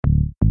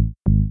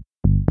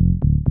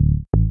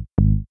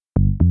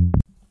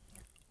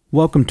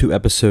Welcome to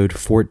episode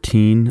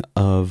 14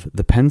 of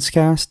the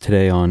Penscast.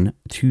 Today on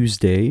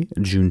Tuesday,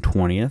 June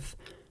 20th,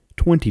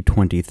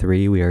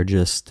 2023. We are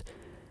just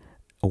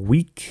a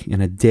week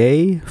and a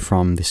day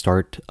from the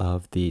start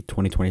of the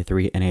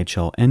 2023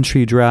 NHL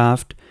entry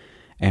draft,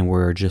 and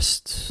we're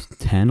just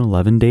 10,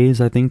 11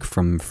 days, I think,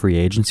 from free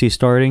agency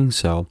starting.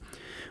 So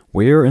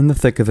we're in the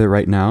thick of it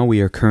right now. We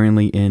are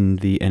currently in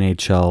the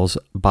NHL's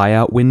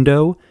buyout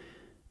window,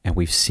 and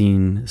we've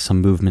seen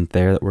some movement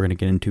there that we're going to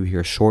get into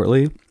here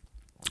shortly.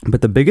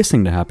 But the biggest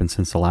thing to happen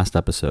since the last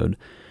episode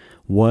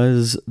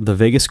was the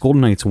Vegas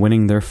Golden Knights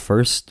winning their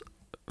first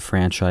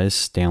franchise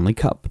Stanley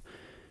Cup.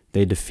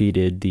 They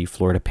defeated the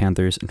Florida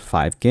Panthers in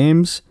 5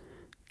 games.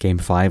 Game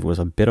 5 was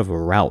a bit of a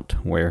rout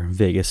where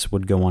Vegas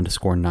would go on to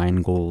score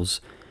 9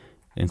 goals,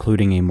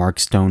 including a Mark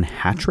Stone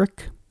hat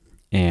trick,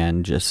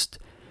 and just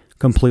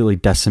completely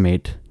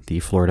decimate the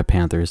Florida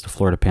Panthers. The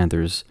Florida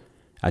Panthers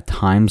at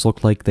times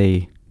looked like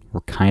they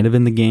were kind of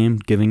in the game,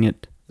 giving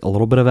it a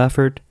little bit of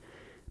effort.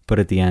 But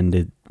at the end,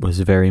 it was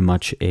very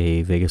much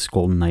a Vegas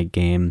Golden Knight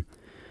game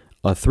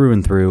through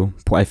and through.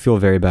 I feel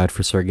very bad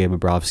for Sergei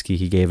Bobrovsky.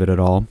 He gave it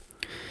all.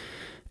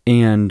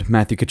 And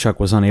Matthew Tkachuk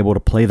was unable to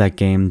play that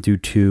game due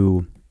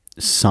to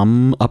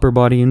some upper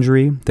body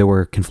injury. There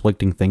were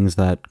conflicting things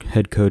that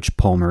head coach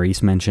Paul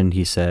Maurice mentioned.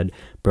 He said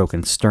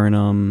broken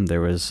sternum.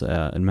 There was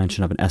a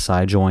mention of an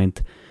SI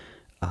joint.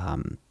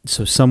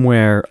 So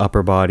somewhere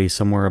upper body,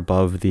 somewhere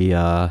above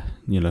the,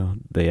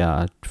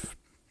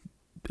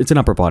 it's an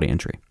upper body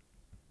injury.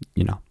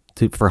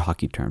 For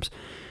hockey terms.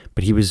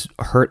 But he was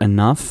hurt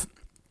enough,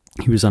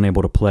 he was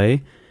unable to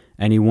play.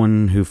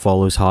 Anyone who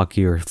follows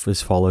hockey or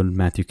has followed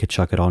Matthew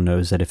Tkachuk at all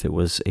knows that if it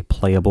was a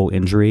playable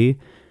injury,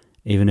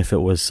 even if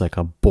it was like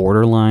a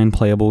borderline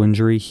playable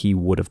injury, he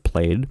would have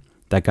played.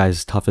 That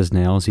guy's tough as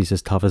nails. He's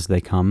as tough as they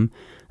come,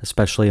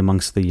 especially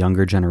amongst the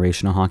younger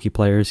generation of hockey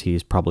players.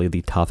 He's probably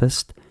the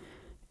toughest,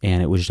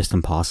 and it was just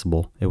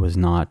impossible. It was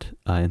not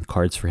in the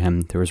cards for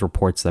him. There was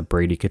reports that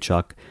Brady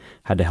Tkachuk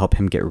had to help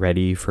him get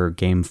ready for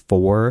Game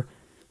 4.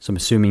 So I'm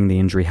assuming the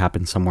injury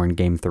happened somewhere in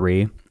Game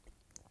 3.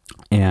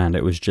 And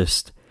it was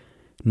just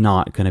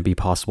not going to be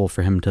possible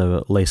for him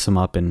to lace him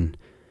up and,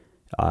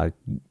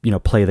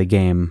 play the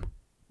game.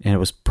 And it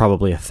was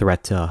probably a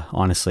threat to,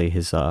 honestly,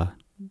 his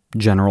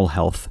general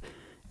health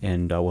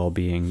and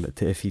well-being.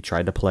 That if he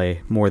tried to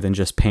play more than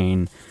just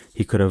pain,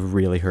 he could have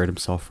really hurt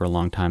himself for a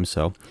long time.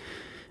 So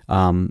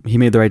he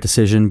made the right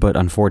decision, but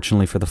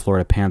unfortunately for the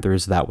Florida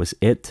Panthers, that was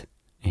it.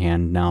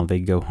 And now they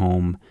go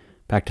home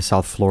back to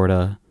South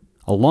Florida,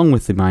 along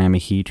with the Miami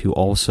Heat, who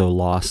also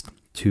lost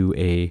to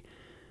a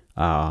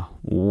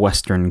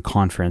Western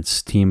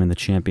Conference team in the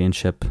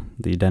championship.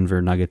 The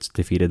Denver Nuggets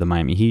defeated the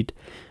Miami Heat,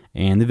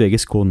 and the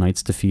Vegas Golden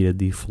Knights defeated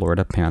the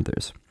Florida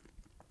Panthers.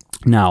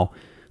 Now,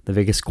 the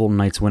Vegas Golden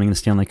Knights winning the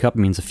Stanley Cup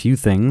means a few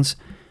things.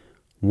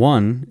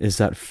 One is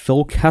that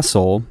Phil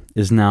Kessel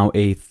is now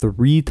a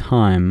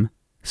 3-time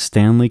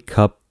Stanley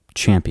Cup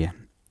champion.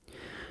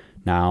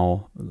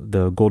 Now,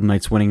 the Golden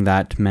Knights winning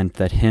that meant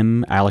that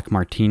him, Alec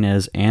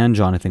Martinez, and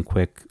Jonathan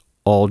Quick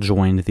all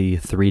joined the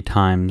 3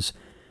 times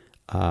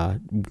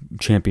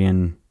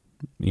champion,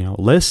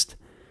 list.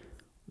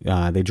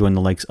 They joined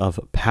the likes of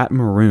Pat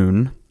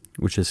Maroon,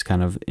 which is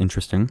kind of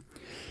interesting,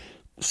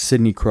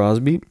 Sidney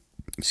Crosby,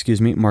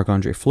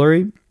 Marc-Andre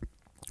Fleury,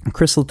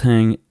 Chris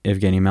Letang,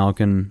 Evgeny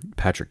Malkin,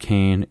 Patrick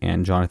Kane,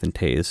 and Jonathan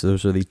Toews.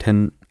 Those are the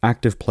 10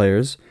 active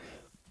players,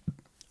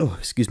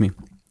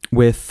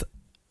 with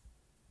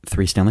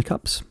 3 Stanley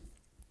Cups.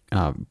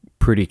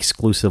 Pretty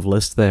exclusive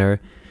list there.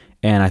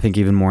 And I think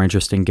even more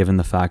interesting given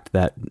the fact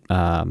that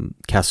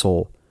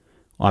Kessel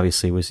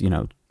obviously was,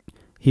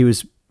 he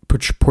was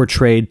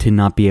portrayed to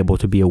not be able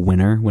to be a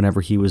winner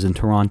whenever he was in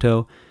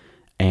Toronto.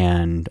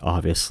 And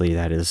obviously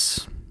that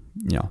is,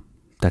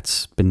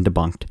 that's been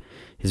debunked.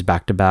 His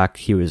back-to-back,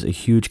 he was a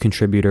huge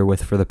contributor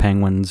for the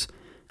Penguins.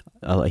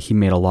 He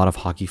made a lot of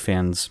hockey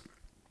fans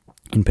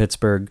in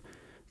Pittsburgh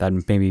that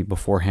maybe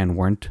beforehand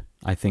weren't.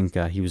 I think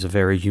he was a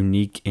very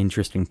unique,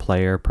 interesting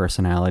player,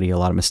 personality, a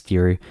lot of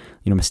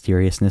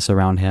mysteriousness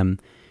around him.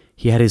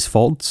 He had his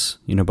faults,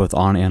 both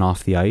on and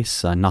off the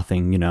ice.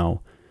 Nothing,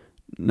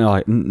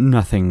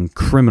 nothing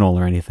criminal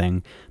or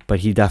anything,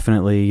 but he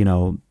definitely,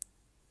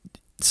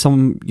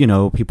 some,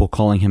 people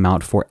calling him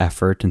out for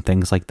effort and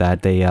things like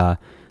that.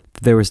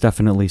 There was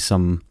definitely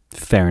some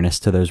fairness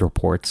to those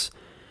reports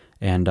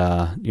and,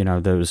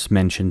 those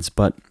mentions,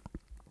 but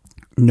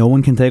no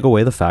one can take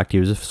away the fact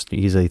he's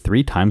a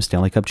 3-time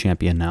Stanley Cup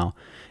champion now.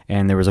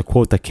 And there was a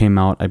quote that came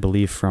out, I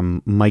believe,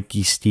 from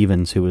Mikey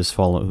Stevens, who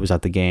was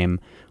at the game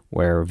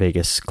where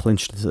Vegas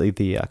clinched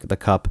the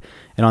cup.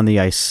 And on the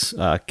ice,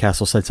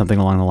 Kessel said something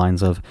along the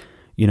lines of,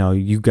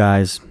 you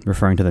guys,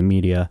 referring to the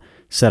media,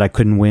 said I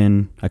couldn't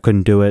win, I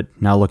couldn't do it.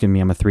 Now look at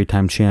me, I'm a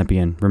 3-time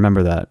champion.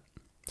 Remember that.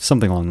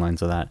 Something along the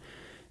lines of that.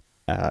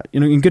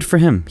 And good for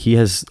him. He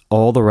has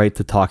all the right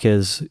to talk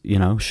his,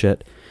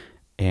 shit.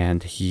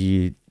 And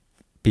he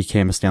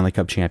became a Stanley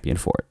Cup champion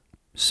for it.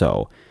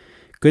 So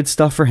good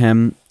stuff for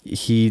him.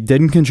 He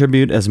didn't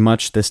contribute as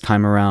much this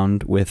time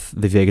around with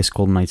the Vegas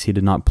Golden Knights. He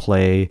did not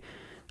play.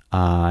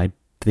 I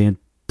they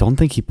don't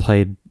think he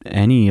played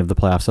any of the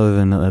playoffs other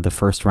than the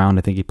first round.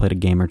 I think he played a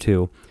game or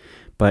two,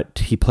 but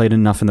he played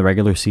enough in the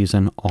regular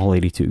season, all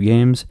 82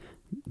 games,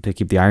 to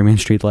keep the Ironman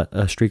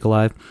streak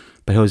alive.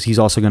 But he's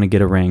also going to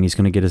get a ring. He's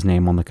going to get his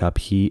name on the cup.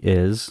 He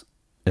is,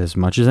 as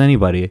much as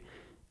anybody,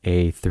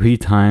 a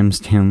 3-time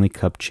Stanley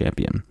Cup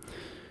champion.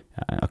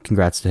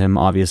 Congrats to him,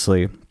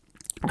 obviously.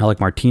 Alec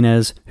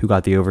Martinez, who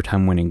got the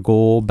overtime winning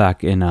goal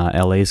back in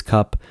LA's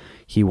Cup.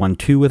 He won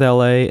 2 with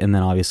LA and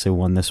then obviously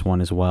won this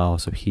one as well.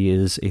 So he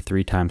is a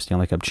 3-time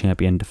Stanley Cup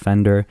champion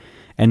defender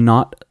and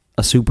not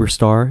a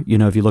superstar. You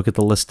know, if you look at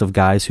the list of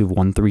guys who've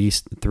won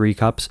three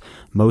cups,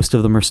 most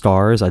of them are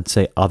stars, I'd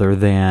say, other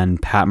than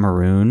Pat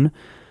Maroon.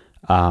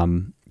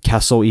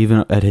 Kessel,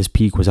 even at his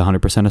peak, was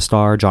 100% a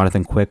star.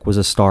 Jonathan Quick was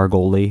a star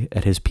goalie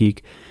at his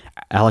peak.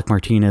 Alec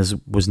Martinez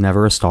was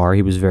never a star.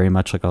 He was very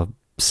much like a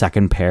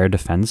second pair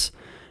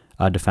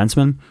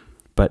defenseman,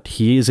 but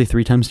he is a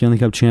 3-time Stanley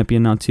Cup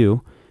champion now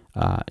too.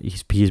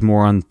 He's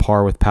more on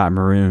par with Pat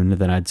Maroon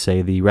than I'd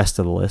say the rest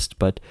of the list,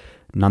 but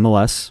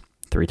nonetheless,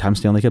 3-time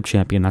Stanley Cup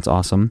champion. That's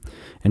awesome.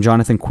 And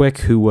Jonathan Quick,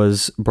 who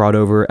was brought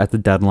over at the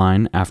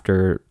deadline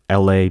after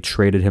LA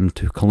traded him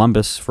to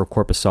Columbus for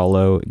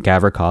Korpisalo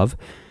Gavrikov.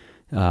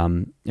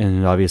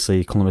 And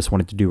obviously Columbus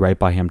wanted to do right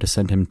by him to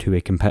send him to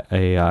a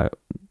competitor,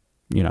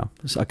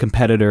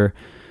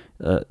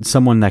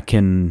 someone a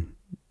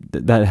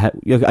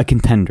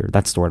contender.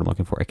 That's the word I'm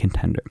looking for, a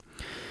contender.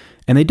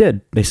 And they did.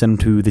 They sent him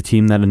to the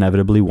team that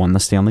inevitably won the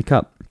Stanley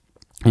Cup.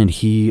 And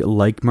he,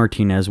 like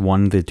Martinez,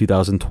 won the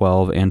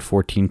 2012 and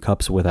 14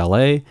 Cups with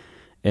LA,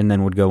 and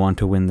then would go on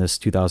to win this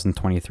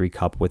 2023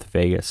 Cup with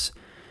Vegas.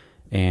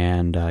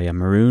 And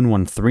Maroon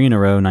won 3 in a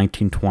row,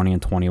 19, 20,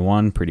 and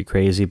 21. Pretty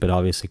crazy, but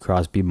obviously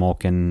Crosby,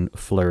 Malkin,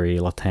 Fleury,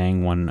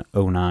 Letang won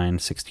 09,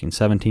 16,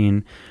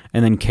 17.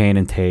 And then Kane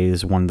and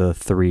Taves won the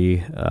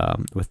 3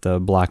 with the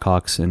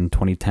Blackhawks in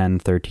 2010,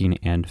 13,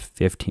 and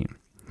 15.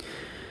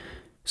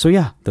 So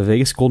yeah, the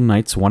Vegas Golden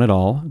Knights won it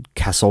all.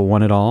 Kessel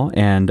won it all.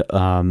 And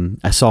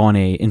I saw on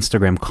a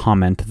Instagram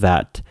comment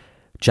that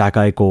Jack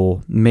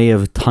Eichel may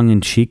have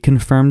tongue-in-cheek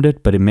confirmed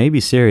it, but it may be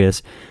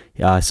serious.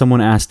 Someone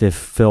asked if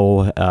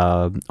Phil,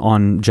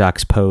 on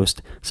Jack's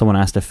post, someone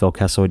asked if Phil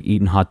Kessel had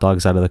eaten hot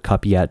dogs out of the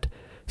cup yet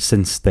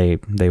since they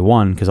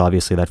won, because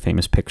obviously that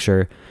famous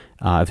picture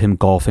of him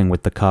golfing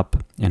with the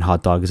cup and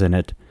hot dogs in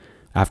it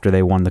after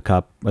they won the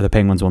cup, or the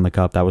Penguins won the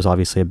cup, that was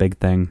obviously a big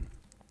thing,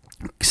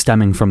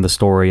 stemming from the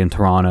story in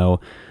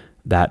Toronto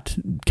that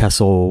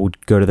Kessel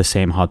would go to the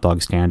same hot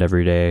dog stand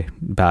every day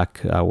back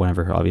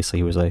whenever, obviously,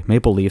 he was a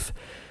Maple Leaf.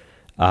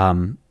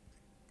 And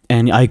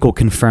Eichel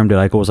confirmed it.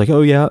 Eichel was like,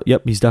 oh, yeah,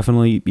 yep, he's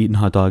definitely eating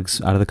hot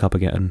dogs out of the cup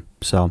again.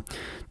 So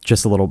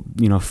just a little,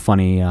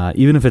 funny.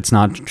 Even if it's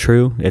not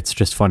true, it's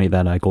just funny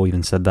that Eichel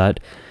even said that.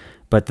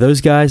 But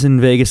those guys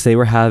in Vegas, they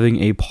were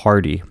having a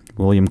party.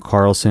 William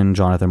Karlsson,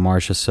 Jonathan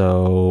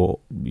Marchessault,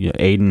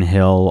 Aiden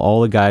Hill,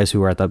 all the guys who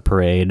were at that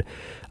parade,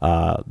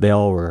 they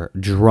all were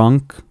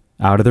drunk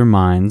out of their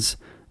minds.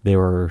 They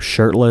were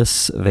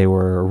shirtless. They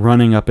were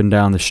running up and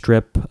down the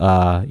strip,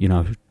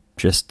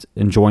 just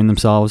enjoying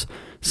themselves.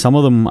 Some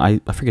of them, I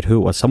forget who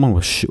it was. Someone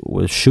was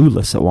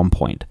shoeless at one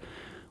point,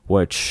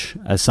 which,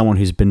 as someone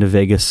who's been to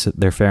Vegas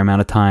their fair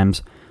amount of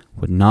times,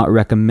 would not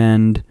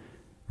recommend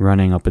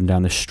running up and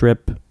down the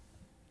strip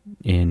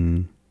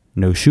in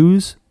no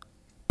shoes.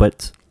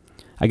 But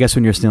I guess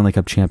when you're a Stanley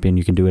Cup champion,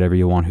 you can do whatever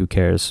you want. Who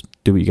cares?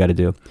 Do what you got to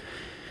do.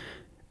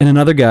 And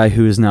another guy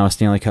who is now a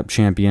Stanley Cup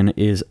champion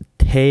is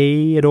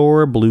Teddy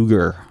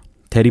Bluger,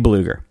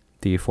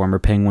 the former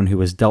Penguin who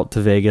was dealt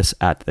to Vegas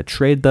at the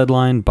trade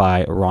deadline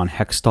by Ron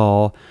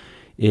Hextall,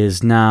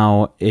 is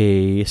now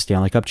a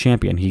Stanley Cup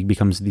champion. He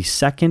becomes the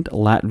second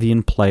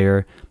Latvian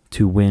player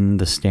to win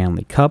the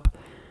Stanley Cup.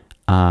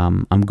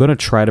 I'm going to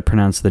try to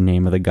pronounce the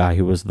name of the guy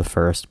who was the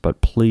first,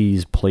 but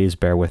please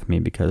bear with me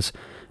because,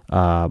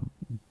 it's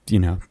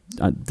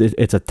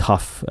a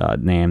tough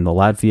name. The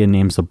Latvian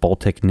names, the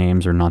Baltic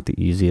names are not the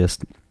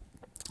easiest.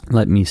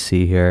 Let me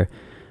see here.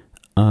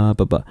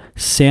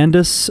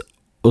 Sandis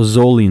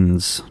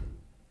Ozolins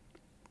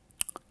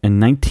in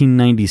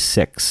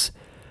 1996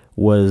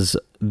 was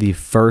the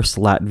first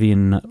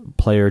Latvian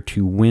player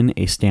to win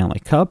a Stanley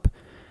Cup,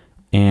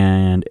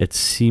 and it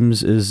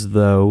seems as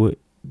though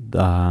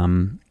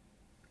Teddy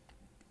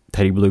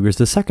Bluger's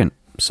the second.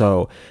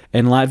 So,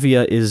 and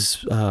Latvia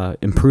is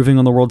improving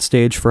on the world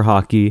stage for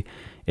hockey.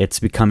 It's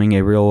becoming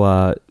a real,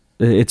 a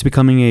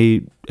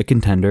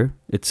contender.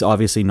 It's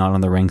obviously not on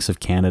the ranks of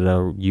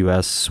Canada,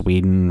 US,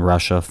 Sweden,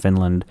 Russia,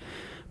 Finland,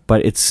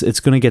 but it's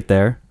going to get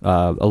there.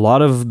 A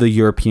lot of the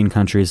European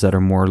countries that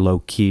are more low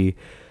key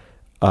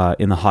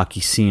in the hockey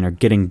scene are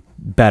getting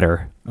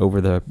better over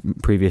the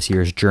previous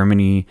years.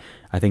 Germany,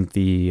 I think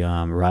the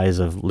rise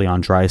of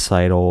Leon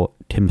Draisaitl,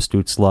 Tim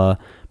Stützle,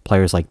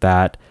 players like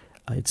that.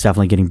 It's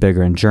definitely getting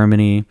bigger in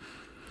Germany.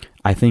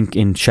 I think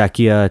in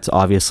Czechia, it's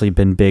obviously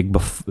been big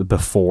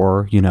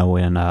before,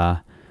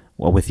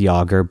 with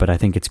Jágr, but I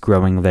think it's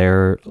growing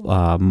there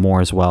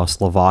more as well.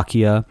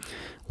 Slovakia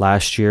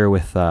last year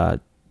with,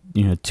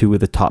 two of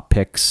the top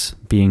picks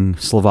being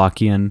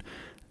Slovakian.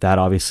 That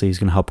obviously is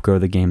going to help grow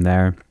the game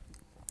there.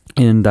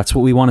 And that's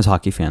what we want as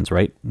hockey fans,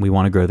 right? We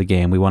want to grow the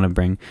game. We want to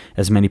bring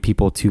as many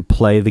people to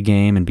play the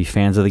game and be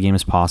fans of the game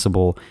as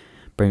possible.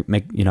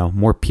 Make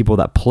more people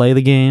that play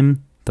the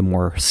game, the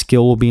more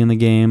skill will be in the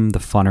game, the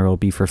funner it will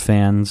be for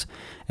fans.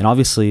 And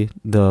obviously,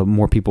 the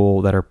more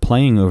people that are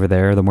playing over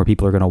there, the more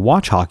people are going to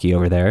watch hockey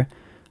over there.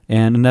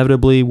 And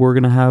inevitably, we're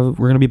going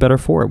to be better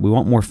for it. We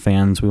want more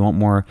fans. We want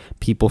more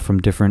people from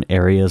different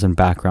areas and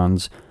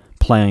backgrounds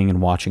playing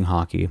and watching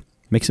hockey.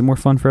 Makes it more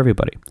fun for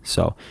everybody.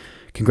 So,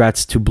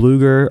 congrats to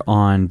Bluger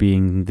on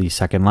being the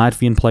second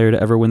Latvian player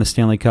to ever win the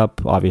Stanley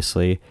Cup.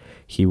 Obviously,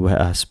 he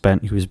was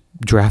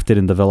drafted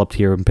and developed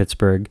here in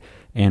Pittsburgh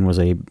and was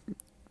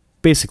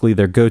basically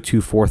their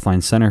go-to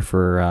fourth-line center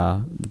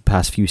for the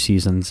past few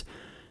seasons,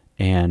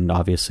 and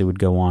obviously would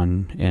go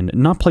on and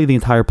not play the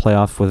entire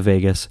playoff with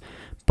Vegas,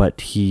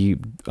 but he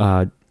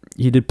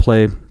did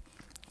play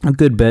a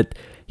good bit.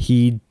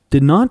 He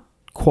did not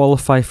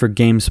qualify for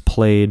games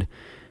played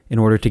in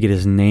order to get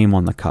his name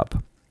on the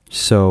cup.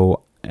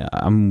 So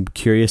I'm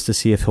curious to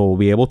see if he'll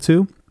be able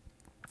to.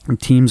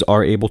 Teams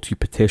are able to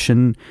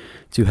petition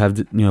to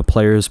have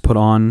players put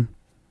on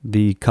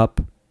the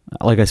cup.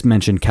 Like I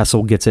mentioned,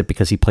 Kessel gets it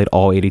because he played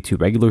all 82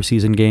 regular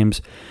season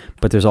games,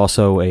 but there's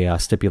also a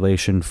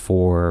stipulation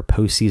for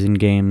postseason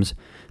games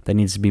that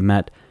needs to be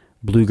met.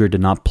 Bluger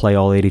did not play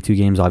all 82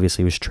 games.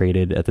 Obviously, he was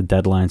traded at the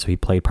deadline, so he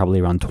played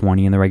probably around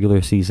 20 in the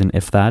regular season,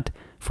 if that,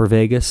 for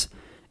Vegas,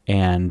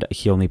 and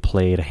he only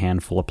played a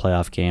handful of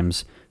playoff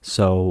games.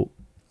 So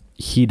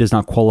he does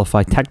not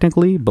qualify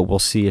technically, but we'll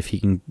see if he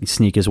can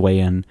sneak his way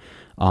in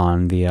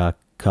on the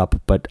cup.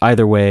 But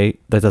either way,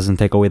 that doesn't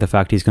take away the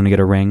fact he's going to get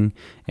a ring,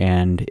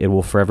 and it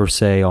will forever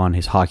say on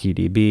his Hockey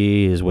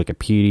DB, his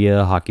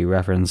Wikipedia, Hockey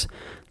Reference,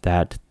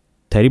 that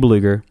Teddy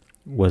Bluger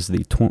was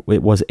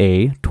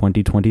a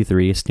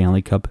 2023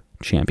 Stanley Cup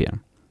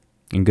champion,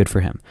 and good for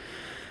him.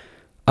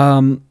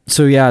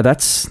 So yeah,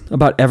 that's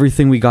about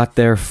everything we got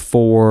there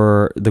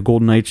for the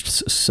Golden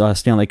Knights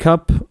Stanley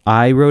Cup.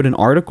 I wrote an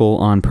article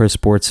on Pro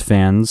Sports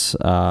Fans,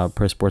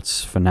 Pro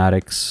Sports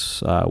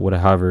Fanatics,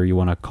 however you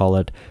want to call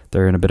it.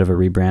 They're in a bit of a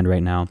rebrand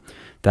right now,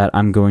 that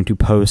I'm going to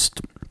post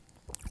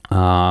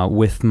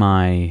with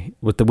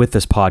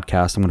this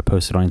podcast. I'm going to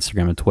post it on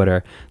Instagram and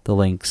Twitter, the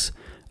links.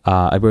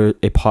 I wrote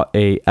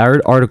a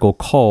article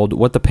called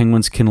 "What the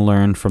Penguins Can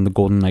Learn from the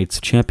Golden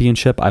Knights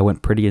Championship." I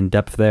went pretty in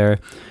depth there.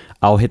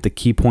 I'll hit the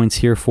key points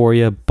here for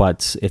you,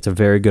 but it's a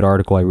very good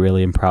article. I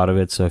really am proud of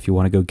it. So if you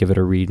want to go give it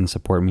a read and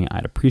support me,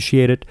 I'd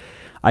appreciate it.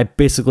 I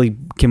basically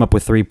came up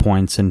with 3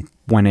 points and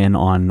went in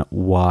on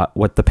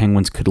what the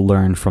Penguins could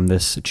learn from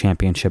this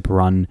championship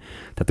run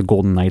that the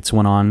Golden Knights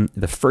went on.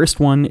 The first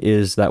one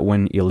is that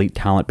when elite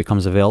talent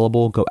becomes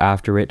available, go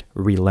after it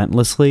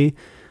relentlessly.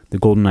 The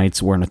Golden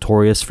Knights were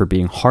notorious for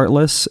being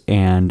heartless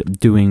and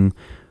doing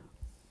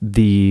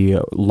the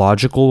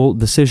logical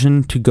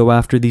decision to go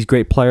after these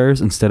great players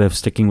instead of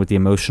sticking with the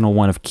emotional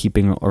one of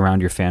keeping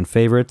around your fan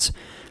favorites.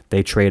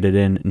 They traded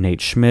in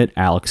Nate Schmidt,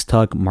 Alex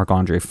Tuch,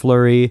 Marc-Andre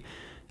Fleury,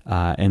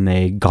 and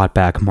they got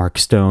back Mark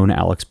Stone,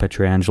 Alex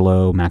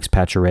Pietrangelo, Max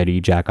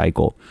Pacioretty, Jack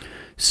Eichel.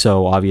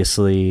 So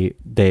obviously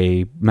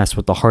they messed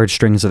with the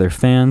heartstrings of their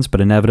fans,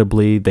 but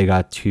inevitably they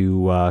got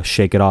to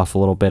shake it off a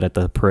little bit at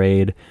the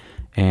parade,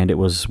 and it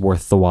was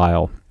worth the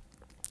while.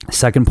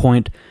 Second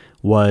point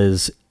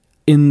was,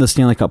 in the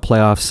Stanley Cup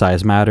playoffs,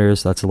 size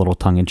matters. That's a little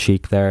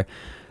tongue-in-cheek there.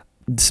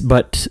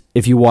 But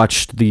if you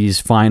watched these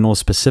finals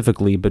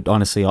specifically, but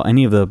honestly,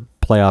 any of the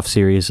playoff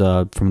series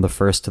from the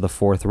first to the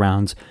fourth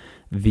rounds,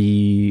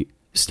 the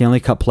Stanley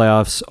Cup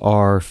playoffs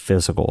are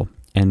physical,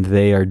 and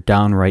they are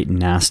downright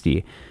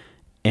nasty.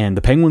 And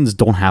the Penguins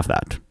don't have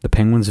that. The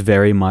Penguins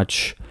very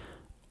much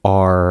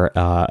are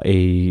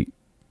a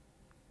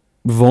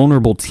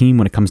vulnerable team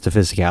when it comes to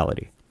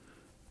physicality.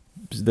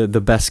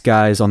 The best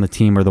guys on the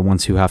team are the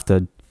ones who have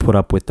to put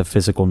up with the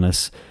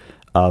physicalness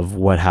of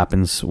what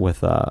happens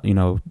with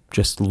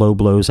just low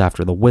blows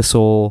after the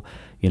whistle,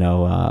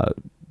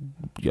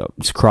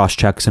 cross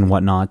checks and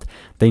whatnot.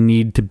 They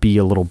need to be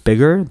a little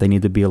bigger. They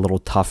need to be a little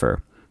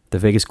tougher. The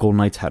Vegas Golden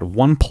Knights had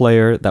one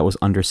player that was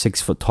under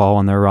 6 foot tall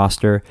on their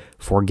roster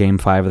for Game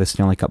 5 of the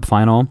Stanley Cup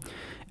Final,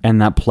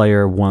 and that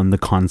player won the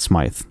Conn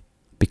Smythe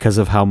because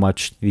of how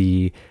much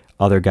the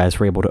other guys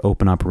were able to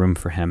open up room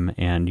for him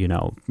and,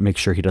 make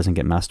sure he doesn't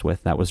get messed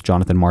with. That was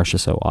Jonathan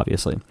Marchessault,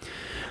 obviously.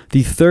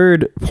 The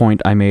third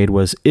point I made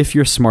was, if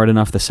you're smart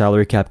enough, the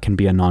salary cap can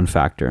be a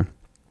non-factor.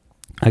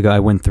 I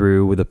went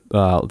through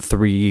the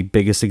 3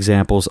 biggest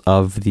examples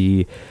of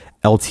the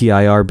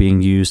LTIR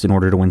being used in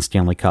order to win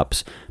Stanley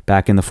Cups.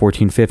 Back in the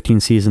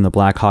 14-15 season, the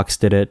Blackhawks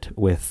did it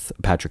with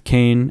Patrick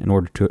Kane in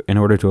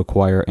order to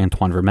acquire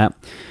Antoine Vermette.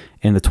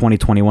 In the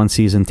 2021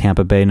 season,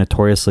 Tampa Bay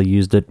notoriously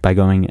used it by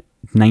going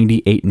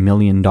 $98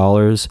 million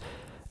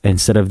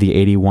instead of the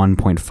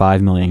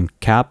 $81.5 million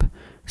cap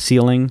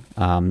ceiling.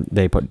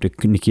 They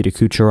put Nikita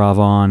Kucherov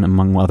on,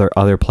 among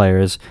other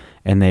players,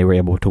 and they were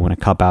able to win a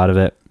cup out of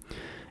it.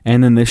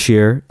 And then this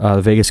year,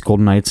 the Vegas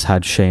Golden Knights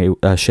had Shea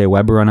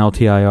Weber on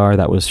LTIR.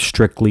 That was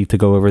strictly to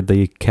go over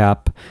the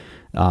cap.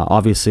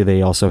 Obviously,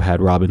 they also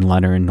had Robin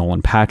Leonard and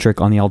Nolan Patrick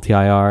on the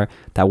LTIR.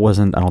 That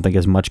wasn't, I don't think,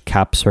 as much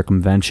cap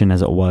circumvention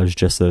as it was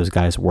just those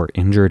guys were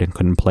injured and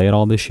couldn't play at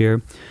all this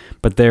year.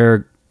 But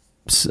their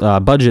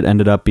budget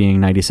ended up being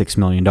 $96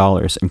 million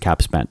in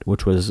cap spent,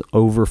 which was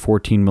over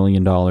 $14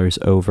 million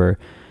over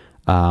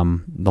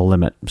the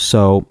limit.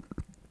 So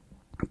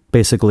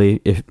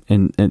basically,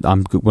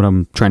 what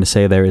I'm trying to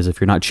say there is, if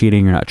you're not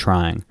cheating, you're not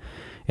trying.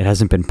 It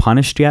hasn't been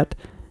punished yet,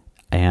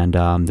 and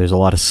there's a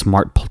lot of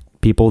smart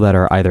people that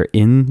are either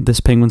in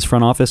this Penguins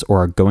front office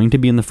or are going to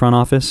be in the front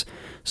office,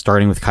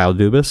 starting with Kyle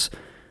Dubas.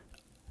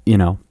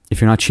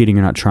 If you're not cheating,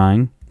 you're not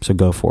trying, so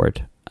go for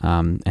it.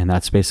 And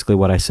that's basically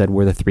what I said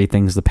were the three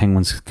things the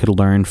Penguins could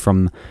learn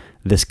from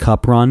this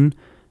cup run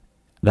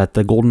that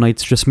the Golden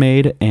Knights just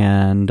made,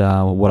 and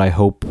what I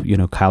hope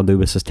Kyle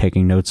Dubas is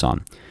taking notes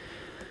on.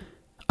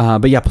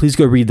 But yeah, please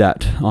go read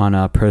that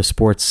on Pro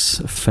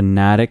Sports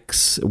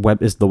Fanatics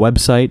is the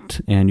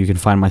website, and you can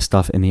find my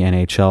stuff in the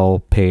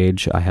NHL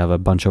page. I have a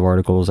bunch of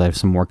articles. I have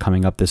some more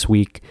coming up this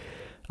week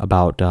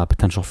about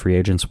potential free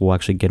agents. We'll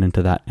actually get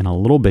into that in a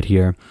little bit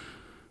here.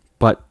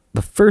 But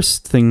the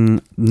first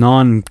thing,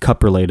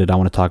 non-cup related, I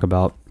want to talk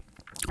about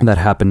that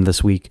happened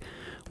this week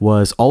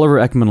was Oliver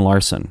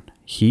Ekman-Larsson.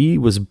 He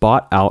was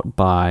bought out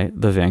by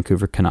the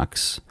Vancouver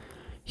Canucks.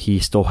 He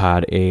still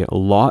had a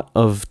lot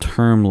of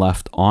term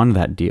left on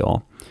that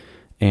deal,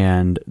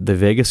 and the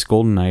Vegas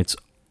Golden Knights,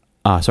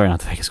 sorry, not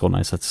the Vegas Golden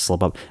Knights, that's a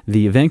slip up.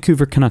 The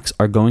Vancouver Canucks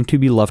are going to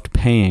be left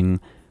paying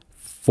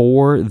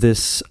for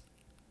this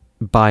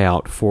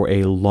buyout for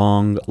a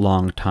long,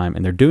 long time,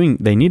 and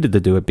they needed to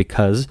do it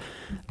because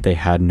they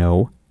had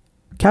no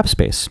cap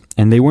space,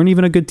 and they weren't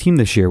even a good team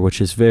this year,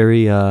 which is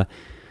very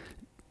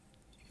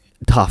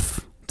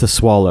tough to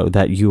swallow,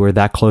 that you were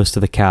that close to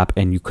the cap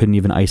and you couldn't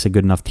even ice a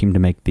good enough team to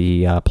make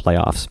the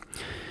playoffs.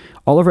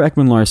 Oliver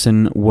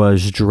Ekman-Larsson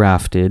was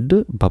drafted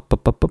in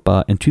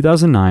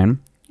 2009,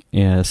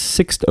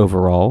 6th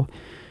overall.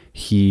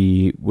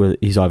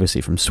 He's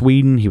obviously from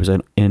Sweden. He was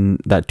in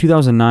that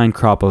 2009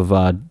 crop of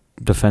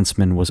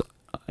defensemen was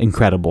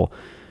incredible,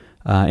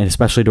 and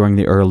especially during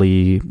the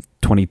early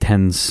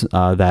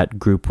 2010s, that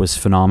group was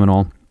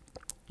phenomenal.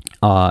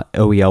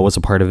 OEL was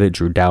a part of it.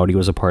 Drew Doughty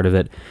was a part of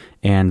it.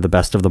 And the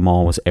best of them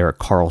all was Erik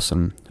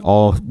Karlsson,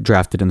 all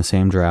drafted in the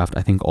same draft,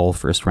 I think all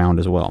first round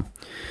as well.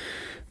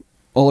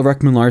 Oliver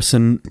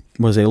Ekman-Larsson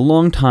was a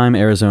longtime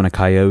Arizona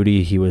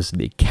Coyote. He was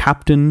the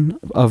captain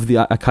of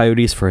the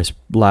Coyotes for his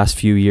last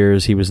few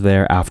years. He was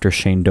there after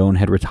Shane Doan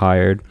had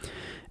retired.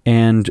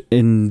 And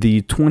in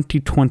the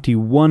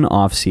 2021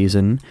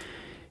 offseason,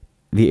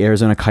 the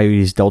Arizona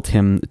Coyotes dealt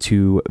him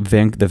to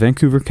the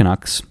Vancouver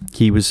Canucks.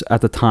 He was,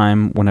 at the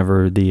time,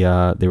 whenever they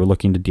were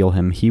looking to deal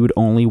him, he would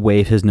only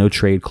waive his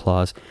no-trade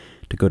clause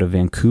to go to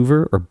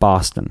Vancouver or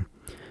Boston.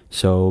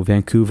 So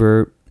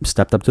Vancouver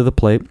stepped up to the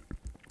plate,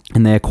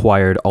 and they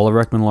acquired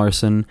Oliver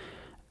Ekman-Larsson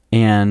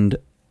and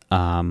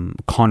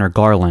Connor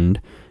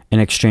Garland in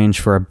exchange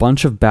for a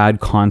bunch of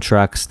bad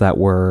contracts that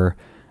were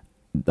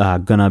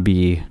gonna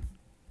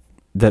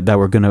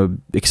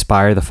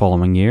expire the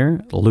following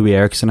year. Louis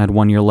Eriksson had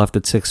 1 year left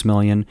at $6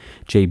 million.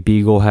 Jay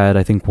Beagle had,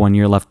 I think, 1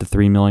 year left at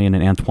 $3 million,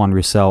 and Antoine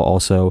Roussel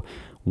also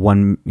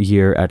 1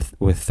 year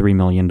with $3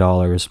 million.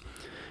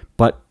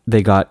 But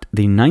they got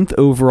the 9th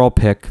overall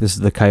pick. This is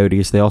the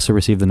Coyotes. They also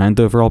received the 9th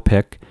overall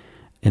pick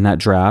in that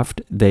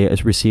draft. They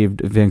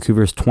received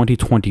Vancouver's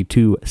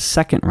 2022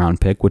 second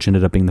round pick, which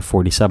ended up being the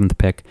 47th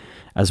pick,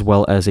 as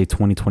well as a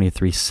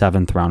 2023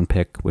 7th round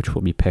pick, which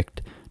will be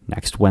picked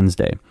next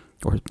Wednesday.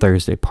 Or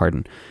Thursday,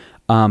 pardon.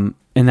 And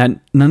that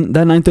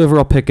 9th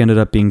overall pick ended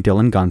up being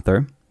Dylan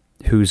Guenther,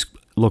 who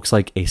looks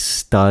like a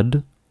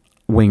stud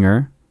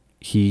winger.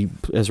 He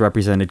has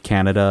represented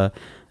Canada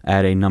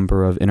at a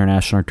number of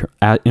international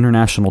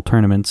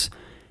tournaments,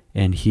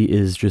 and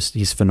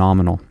he's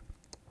phenomenal.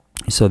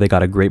 So they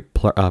got a great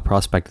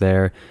prospect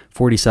there.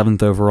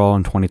 47th overall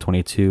in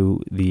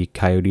 2022, the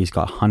Coyotes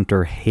got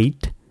Hunter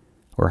Haight.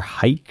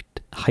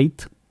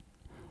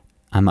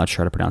 I'm not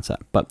sure how to pronounce that,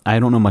 but I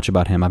don't know much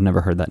about him. I've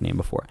never heard that name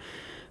before.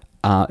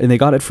 And they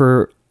got it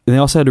they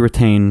also had to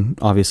retain,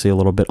 obviously, a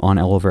little bit on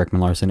Oliver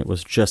Ekman-Larsson. It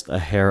was just a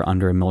hair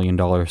under $1 million,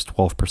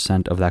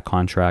 12% of that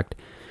contract.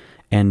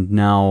 And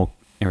now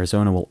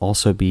Arizona will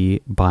also be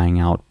buying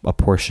out a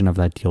portion of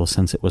that deal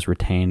since it was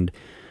retained.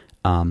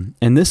 And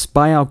this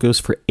buyout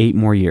goes for 8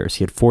 more years.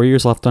 He had 4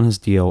 years left on his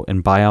deal,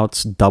 and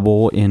buyouts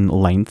double in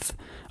length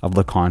of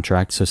the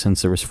contract. So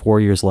since there was 4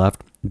 years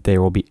left, there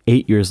will be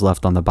 8 years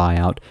left on the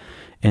buyout.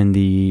 And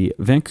the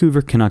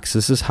Vancouver Canucks,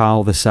 this is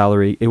how the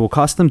salary, it will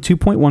cost them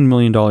 $2.1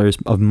 million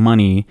of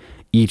money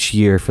each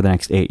year for the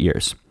next 8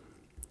 years.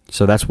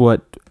 So that's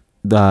what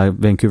the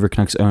Vancouver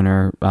Canucks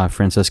owner,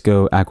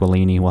 Francisco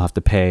Aquilini, will have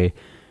to pay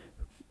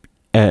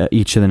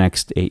each of the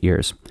next 8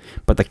 years.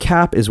 But the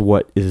cap is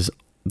what is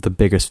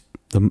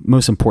the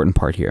most important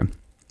part here.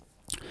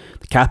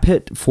 The cap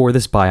hit for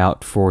this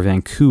buyout for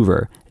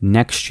Vancouver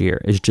next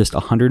year is just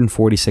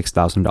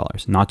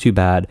 $146,000. Not too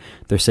bad.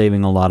 They're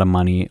saving a lot of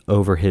money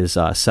over his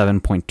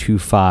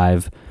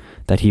 $7.25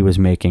 that he was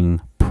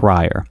making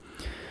prior.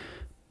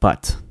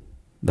 But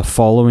The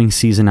following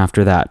season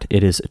after that,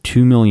 it is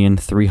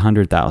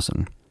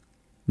 $2,300,000.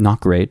 Not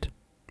great,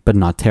 but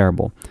not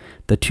terrible.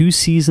 The 2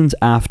 seasons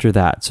after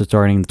that, so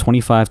starting the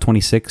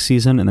 25-26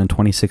 season and then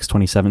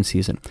 26-27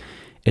 season,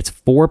 it's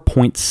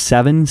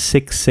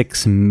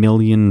 $4.766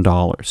 million.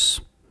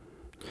 And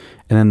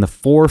then the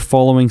 4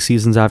 following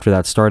seasons after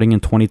that, starting in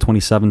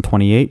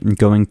 2027-28 and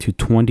going to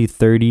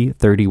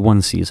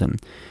 2030-31 season,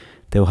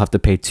 they will have to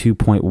pay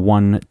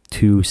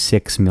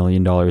 $2.126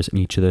 million in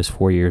each of those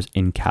 4 years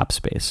in cap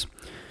space.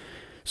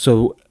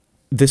 So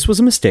this was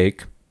a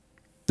mistake.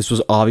 This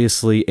was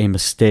obviously a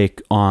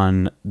mistake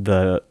on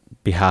the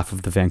behalf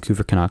of the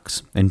Vancouver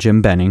Canucks and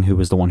Jim Benning, who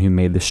was the one who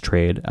made this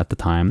trade at the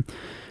time.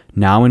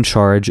 Now in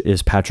charge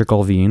is Patrick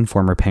Allvin,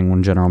 former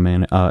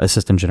Penguin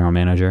assistant general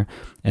manager,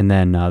 and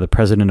then the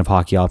president of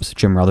hockey ops,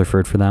 Jim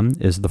Rutherford, for them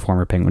is the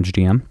former Penguins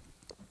GM.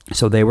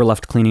 So they were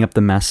left cleaning up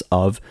the mess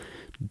of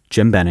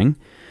Jim Benning,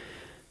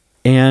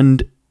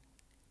 and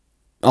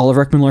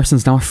Oliver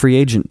Ekman-Larsson's now a free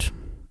agent.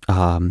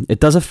 It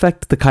does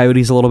affect the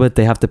Coyotes a little bit.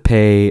 They have to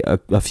pay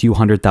a few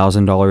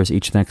 $100,000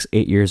 each the next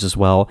 8 years as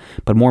well.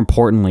 But more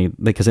importantly,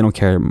 because they don't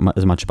care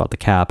as much about the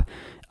cap,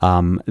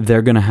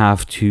 they're going to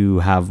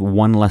have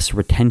one less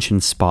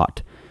retention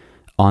spot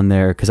on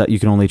there, because you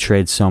can only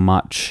trade so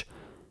much.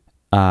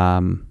 You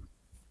can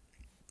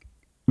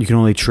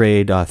only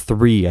trade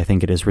 3, I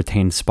think it is,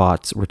 retained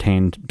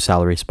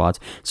salary spots.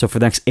 So for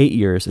the next 8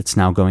 years, it's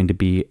now going to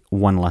be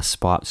one less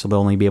spot. So they'll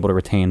only be able to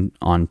retain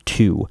on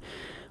 2.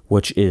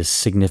 Which is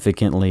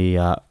significant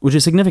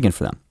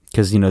for them,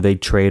 because they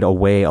trade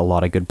away a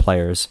lot of good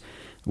players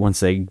once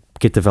they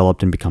get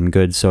developed and become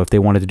good. So if they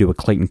wanted to do a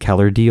Clayton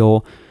Keller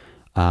deal,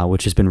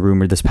 which has been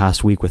rumored this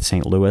past week with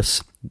St.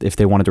 Louis, if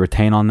they wanted to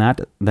retain on that,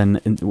 then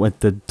in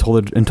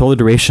total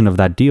duration of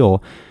that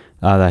deal,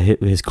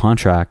 his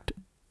contract,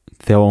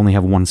 they'll only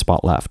have one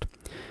spot left.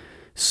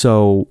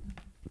 So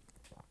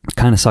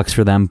kind of sucks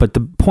for them. But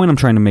the point I'm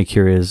trying to make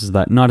here is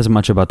that not as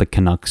much about the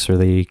Canucks or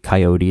the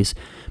Coyotes,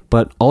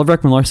 but Oliver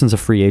Ekman-Larsson's a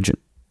free agent,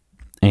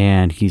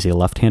 and he's a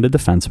left-handed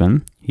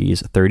defenseman.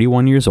 He's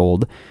 31 years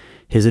old.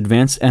 His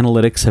advanced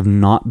analytics have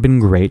not been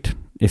great.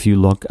 If you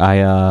look,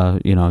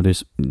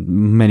 there's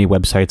many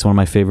websites. One of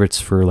my favorites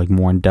for like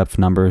more in-depth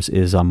numbers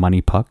is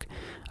Money Puck.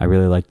 I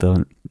really like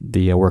the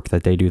work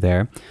that they do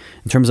there.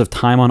 In terms of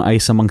time on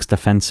ice amongst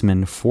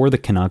defensemen for the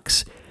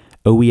Canucks,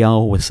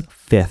 OEL was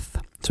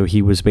 5th, so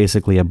he was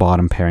basically a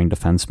bottom-pairing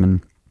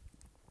defenseman.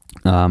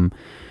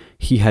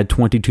 He had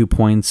 22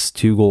 points,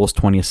 2 goals,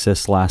 20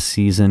 assists last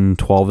season.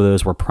 12 of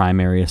those were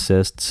primary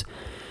assists.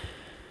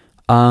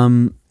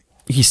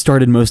 He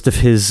started most of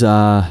his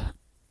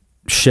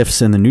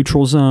shifts in the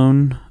neutral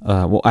zone.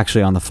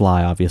 Actually on the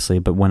fly, obviously,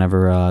 but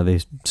whenever they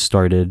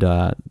started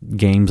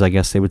games, I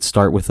guess they would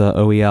start with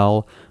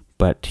OEL,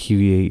 but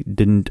he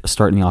didn't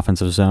start in the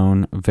offensive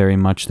zone very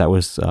much. That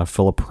was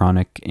Philip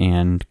Hronik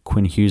and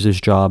Quinn Hughes'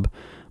 job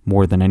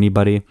more than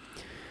anybody.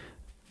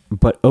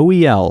 But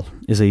OEL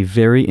is a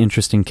very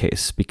interesting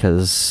case,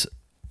 because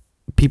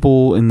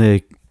people in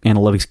the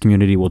analytics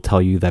community will tell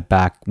you that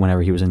back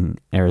whenever he was in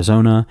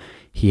Arizona,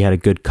 he had a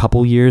good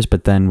couple years,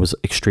 but then was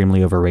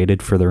extremely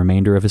overrated for the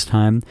remainder of his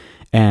time.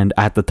 And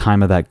at the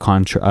time of that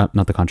at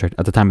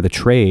the time of the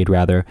trade,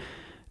 rather,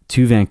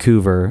 to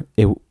Vancouver,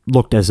 it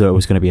looked as though it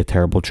was going to be a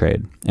terrible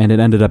trade. And it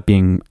ended up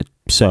being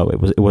so.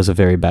 It was a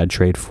very bad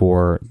trade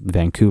for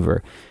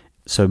Vancouver.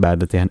 So bad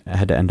that they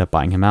had to end up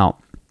buying him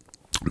out.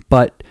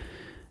 But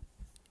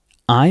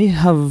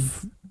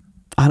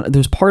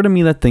there's part of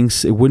me that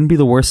thinks it wouldn't be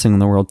the worst thing in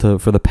the world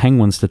for the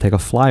Penguins to take a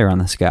flyer on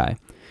this guy.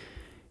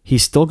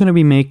 He's still going to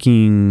be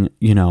making,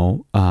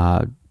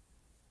 a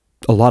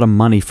lot of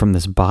money from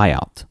this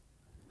buyout.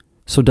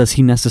 So does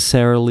he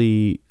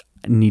necessarily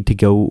need to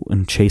go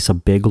and chase a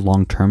big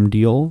long-term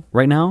deal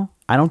right now?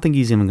 I don't think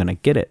he's even going to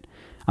get it.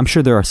 I'm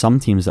sure there are some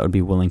teams that would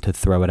be willing to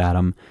throw it at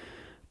him.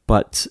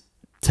 But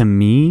to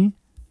me,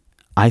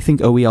 I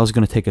think OEL is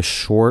going to take a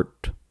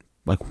short,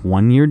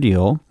 1-year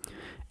deal.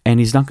 And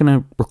he's not going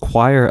to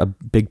require a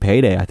big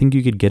payday. I think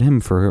you could get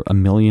him for $1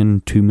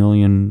 million, $2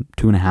 million,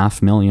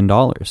 $2.5 million.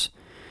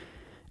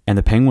 And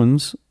the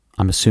Penguins,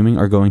 I'm assuming,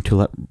 are going to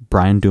let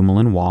Brian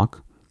Dumoulin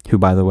walk, who,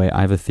 by the way,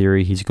 I have a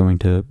theory he's going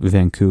to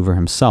Vancouver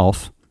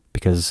himself,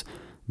 because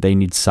they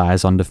need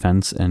size on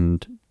defense,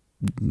 and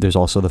there's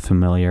also the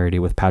familiarity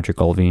with Patrick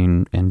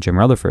Allvin and Jim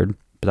Rutherford,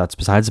 but that's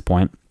besides the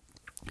point.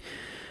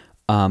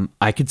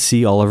 I could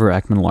see Oliver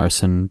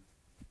Ekman-Larsson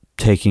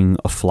taking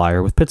a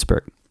flyer with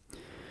Pittsburgh.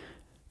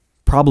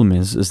 Problem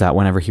is that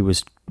whenever he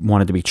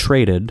wanted to be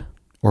traded,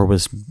 or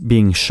was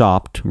being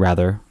shopped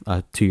rather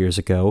 2 years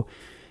ago,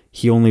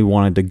 he only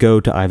wanted to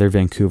go to either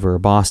Vancouver or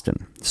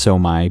Boston. So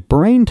my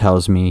brain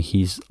tells me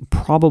he's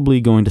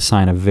probably going to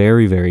sign a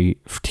very, very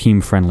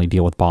team-friendly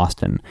deal with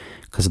Boston,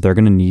 because they're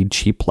going to need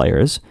cheap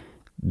players.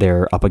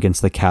 They're up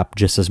against the cap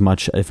just as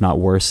much, if not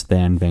worse,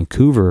 than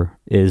Vancouver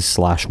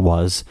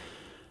was.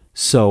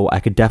 So I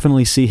could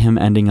definitely see him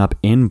ending up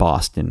in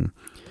Boston.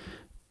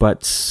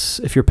 But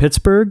if you're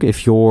Pittsburgh,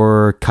 if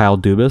you're Kyle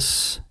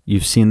Dubas,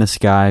 you've seen this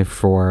guy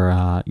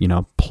for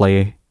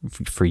play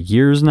for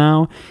years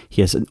now.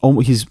 He's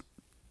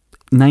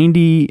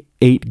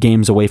 98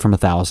 games away from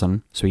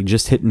 1,000, so he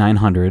just hit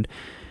 900.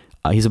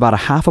 He's about a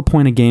half a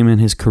point a game in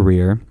his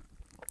career.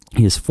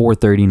 He is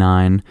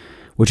 439,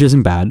 which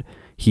isn't bad.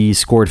 He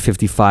scored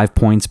 55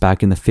 points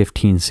back in the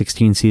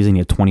 15-16 season. He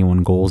had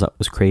 21 goals. That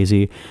was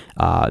crazy.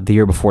 The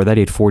year before that,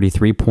 he had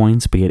 43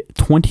 points, but he had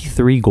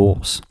 23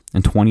 goals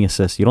and 20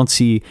 assists. You don't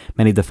see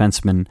many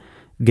defensemen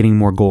getting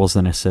more goals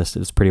than assists.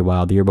 It's pretty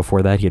wild. The year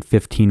before that, he had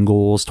 15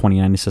 goals,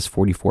 29 assists,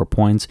 44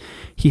 points.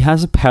 He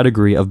has a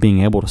pedigree of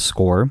being able to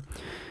score.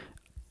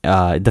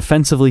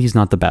 Defensively, he's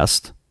not the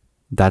best.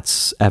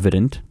 That's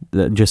evident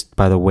just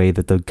by the way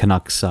that the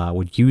Canucks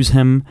would use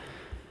him.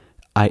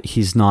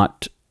 He's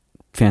not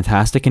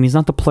fantastic, and he's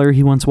not the player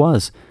he once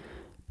was.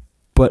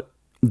 But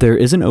there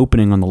is an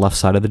opening on the left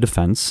side of the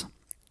defense.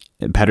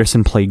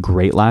 Pettersson played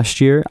great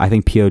last year. I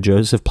think P.O.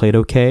 Joseph played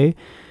okay.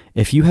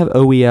 If you have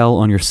OEL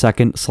on your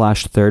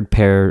second/third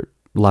pair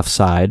left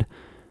side,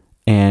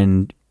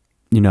 and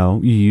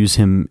you use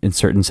him in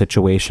certain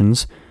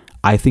situations,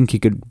 I think he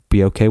could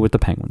be okay with the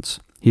Penguins.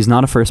 He's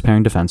not a first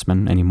pairing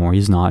defenseman anymore.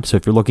 He's not. So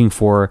if you're looking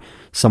for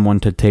someone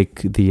to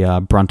take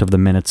the brunt of the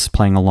minutes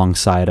playing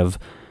alongside of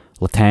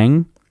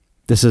Letang,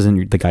 this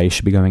isn't the guy you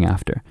should be going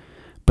after.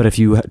 But if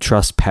you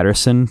trust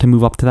Pettersson to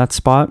move up to that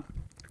spot,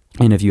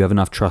 and if you have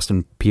enough trust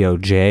in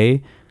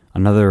POJ,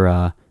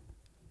 another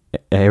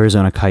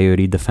Arizona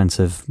Coyote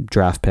defensive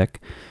draft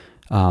pick,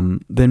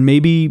 then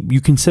maybe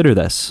you consider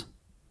this.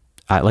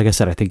 Like I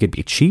said, I think it'd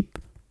be cheap.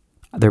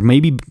 There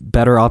may be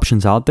better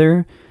options out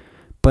there,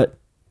 but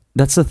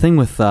that's the thing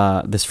with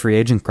this free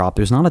agent crop.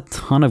 There's not a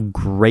ton of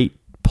great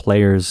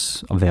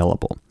players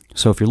available.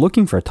 So if you're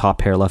looking for a top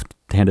pair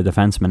left-handed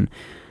defenseman,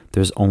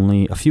 there's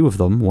only a few of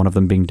them, one of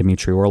them being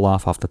Dmitry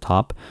Orlov off the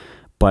top.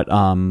 But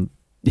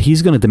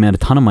he's going to demand a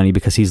ton of money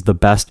because he's the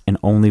best and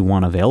only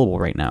one available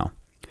right now.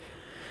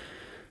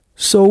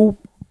 So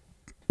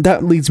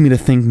that leads me to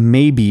think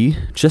maybe,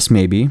 just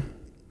maybe,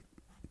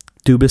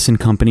 Dubas and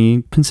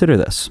company consider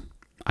this.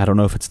 I don't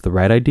know if it's the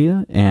right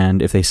idea,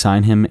 and if they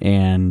sign him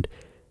and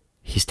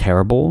he's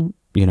terrible,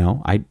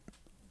 I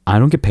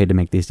don't get paid to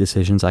make these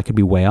decisions. I could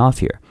be way off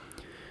here.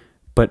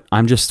 But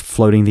I'm just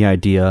floating the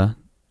idea.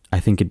 I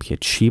think it'd be a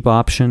cheap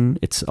option.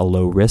 It's a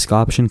low risk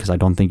option because I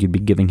don't think you'd be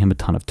giving him a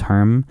ton of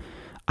term.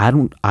 I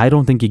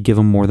don't think you give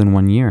him more than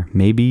 1 year.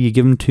 Maybe you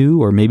give him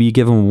 2, or maybe you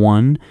give him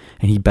 1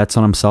 and he bets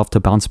on himself to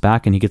bounce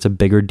back and he gets a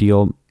bigger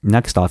deal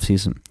next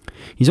offseason.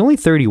 He's only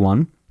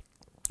 31,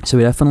 so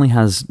he definitely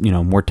has,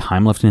 more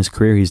time left in his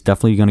career. He's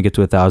definitely going to get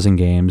to 1,000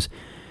 games.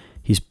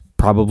 He's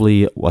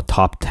probably a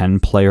top 10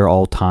 player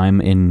all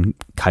time in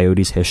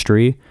Coyotes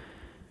history.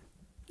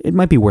 It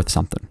might be worth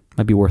something.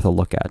 Might be worth a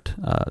look at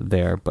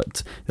there.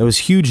 But there was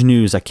huge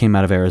news that came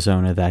out of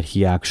Arizona that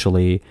he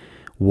actually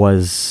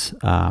was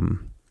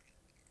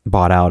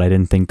bought out. I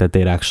didn't think that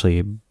they'd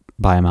actually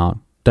buy him out.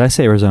 Did I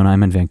say Arizona? I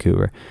meant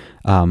Vancouver.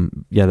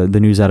 The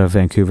news out of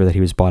Vancouver that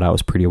he was bought out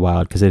was pretty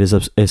wild because it is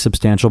a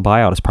substantial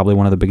buyout. It's probably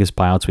one of the biggest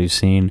buyouts we've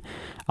seen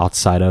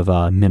outside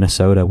of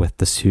Minnesota with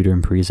the Suter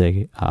and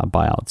Parise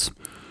buyouts.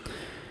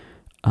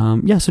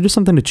 So just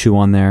something to chew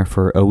on there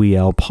for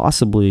OEL,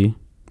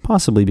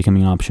 possibly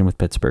becoming an option with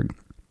Pittsburgh.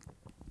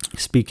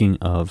 Speaking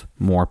of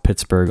more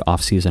Pittsburgh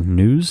offseason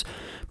news,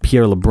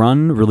 Pierre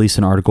LeBrun released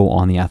an article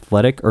on The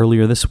Athletic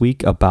earlier this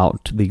week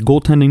about the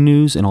goaltending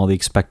news and all the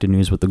expected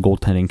news with the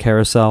goaltending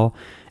carousel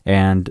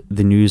and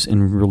the news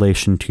in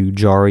relation to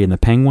Jari and the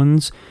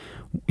Penguins.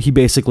 He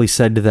basically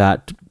said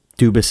that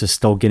Dubas is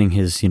still getting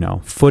his,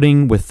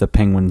 footing with the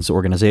Penguins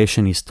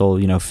organization. He's still,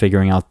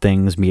 figuring out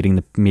things,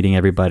 meeting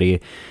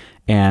everybody,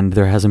 and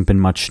there hasn't been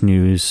much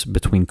news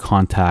between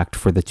contact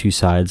for the two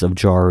sides of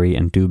Jari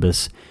and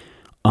Dubas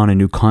on a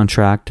new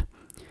contract.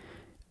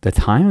 The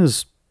time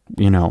is,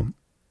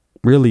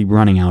 really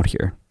running out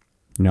here.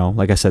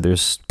 Like I said,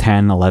 there's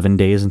 10, 11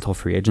 days until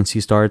free agency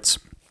starts.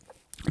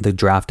 The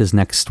draft is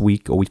next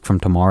week, a week from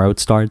tomorrow it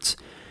starts.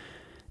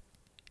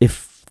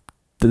 If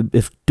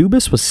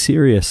Dubas was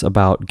serious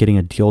about getting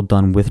a deal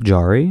done with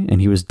Jari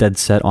and he was dead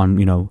set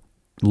on,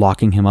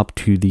 locking him up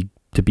to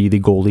be the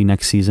goalie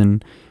next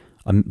season,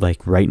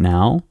 like right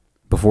now,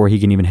 before he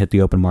can even hit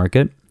the open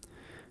market,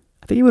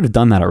 I think he would have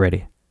done that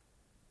already.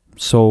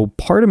 So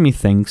part of me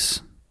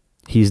thinks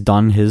he's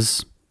done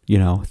his,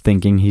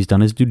 thinking, he's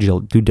done his due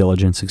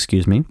diligence,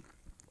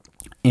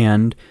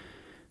 and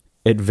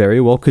it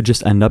very well could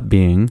just end up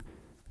being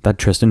that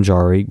Tristan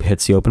Jarry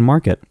hits the open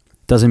market.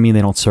 Doesn't mean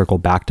they don't circle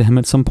back to him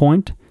at some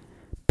point,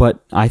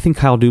 but I think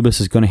Kyle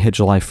Dubas is going to hit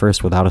July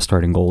 1st without a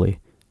starting goalie.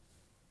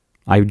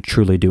 I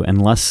truly do,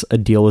 unless a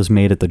deal is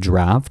made at the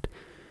draft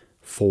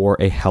for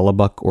a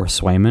Hellebuck or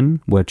Swayman,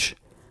 which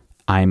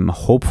I'm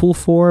hopeful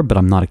for, but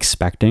I'm not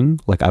expecting.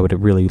 Like, I would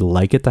really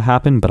like it to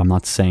happen, but I'm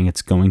not saying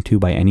it's going to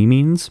by any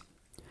means.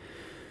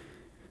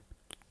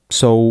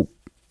 So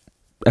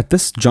at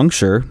this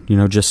juncture,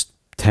 just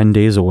 10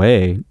 days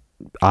away,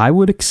 I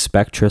would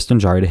expect Tristan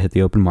Jarry to hit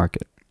the open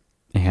market.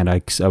 And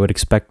I would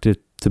expect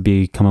it to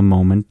become a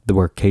moment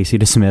where Casey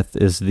DeSmith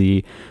is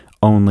the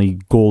only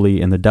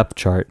goalie in the depth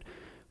chart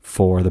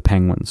for the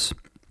Penguins.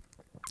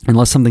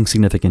 Unless something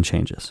significant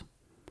changes.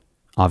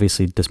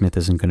 Obviously, DeSmith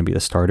isn't going to be the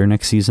starter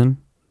next season,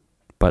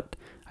 but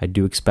I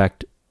do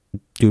expect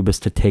Dubas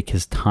to take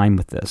his time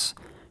with this,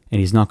 and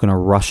he's not going to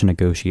rush a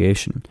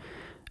negotiation.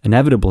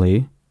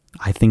 Inevitably,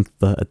 I think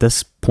at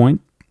this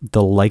point,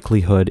 the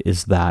likelihood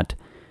is that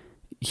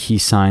he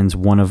signs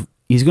I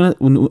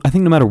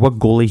think no matter what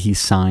goalie he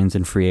signs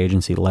in free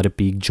agency, let it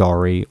be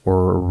Jari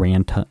or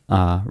Antti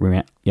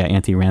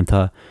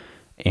Ranta,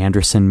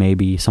 Anderson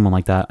maybe, someone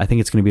like that. I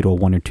think it's going to be to a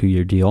 1 or 2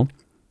 year deal,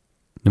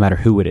 no matter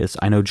who it is.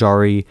 I know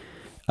Jari,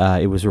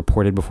 it was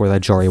reported before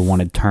that Jari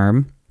wanted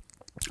term.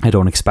 I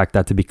don't expect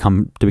that to be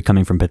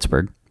coming from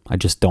Pittsburgh. I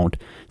just don't,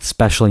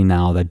 especially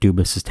now that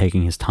Dubas is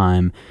taking his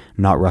time,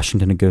 not rushing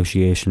to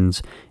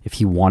negotiations. If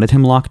he wanted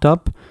him locked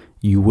up,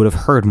 you would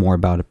have heard more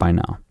about it by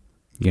now.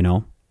 You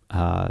know,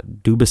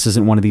 Dubas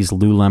isn't one of these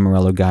Lou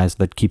Lamoriello guys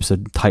that keeps a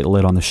tight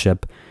lid on the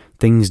ship.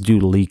 Things do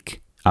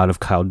leak out of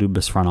Kyle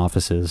Dubas front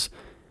offices,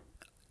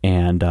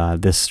 and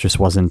it just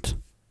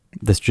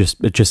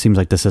seems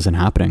like this isn't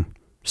happening.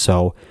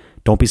 So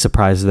don't be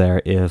surprised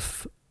there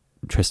if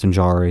Tristan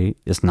Jarry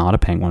is not a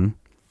Penguin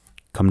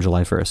come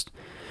July 1st.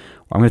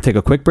 I'm going to take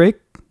a quick break,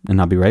 and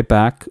I'll be right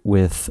back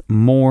with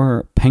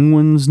more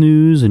Penguins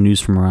news and news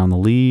from around the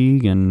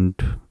league and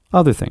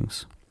other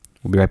things.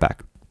 We'll be right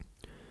back.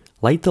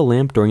 Light the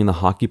lamp during the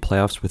hockey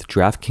playoffs with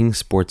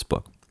DraftKings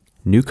Sportsbook.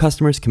 New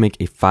customers can make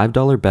a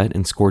 $5 bet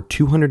and score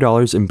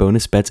 $200 in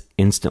bonus bets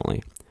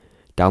instantly.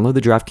 Download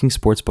the DraftKings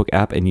Sportsbook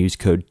app and use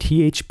code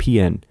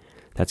THPN.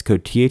 That's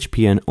code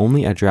THPN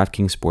only at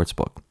DraftKings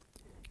Sportsbook.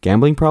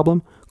 Gambling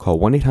problem? Call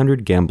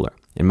 1-800-GAMBLER.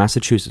 In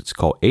Massachusetts,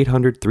 call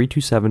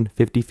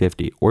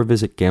 800-327-5050 or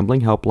visit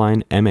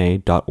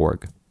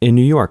gamblinghelplinema.org. In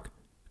New York,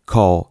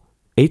 call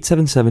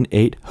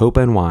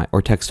 877-8-HOPE-NY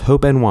or text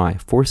HOPE-NY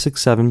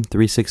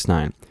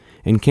 467-369.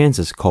 In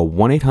Kansas, call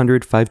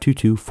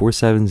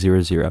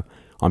 1-800-522-4700.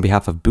 On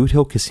behalf of Boot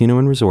Hill Casino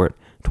and Resort,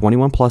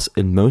 21 plus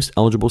in most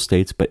eligible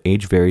states, but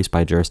age varies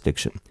by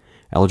jurisdiction.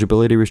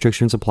 Eligibility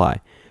restrictions apply.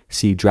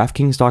 See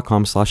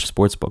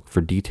DraftKings.com/sportsbook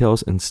for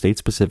details and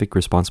state-specific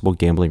responsible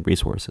gambling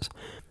resources.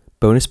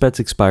 Bonus bets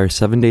expire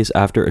 7 days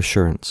after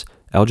issuance.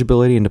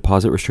 Eligibility and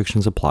deposit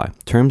restrictions apply.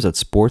 Terms at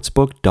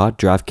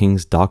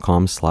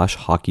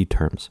sportsbook.draftkings.com/hockey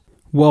terms.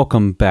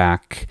 Welcome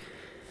back.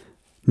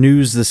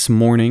 News this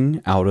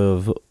morning out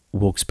of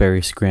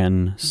Wilkes-Barre,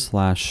 Scranton /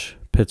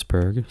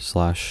 Pittsburgh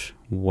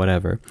 /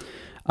 whatever.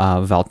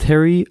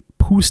 Valtteri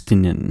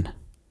Puustinen,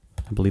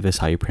 I believe that's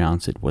how you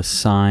pronounce it, was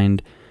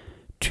signed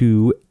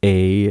to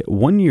a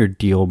 1-year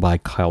deal by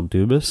Kyle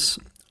Dubas.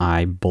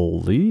 I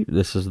believe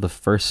this is the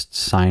first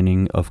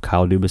signing of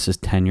Kyle Dubas'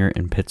 tenure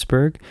in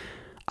Pittsburgh.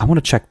 I want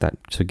to check that,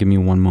 so give me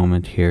one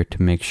moment here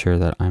to make sure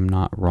that I'm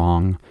not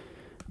wrong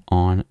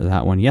on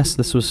that one. Yes,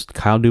 this was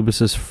Kyle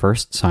Dubas'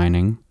 first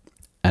signing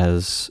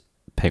as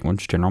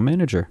Penguins general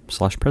manager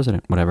 /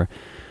 president, whatever.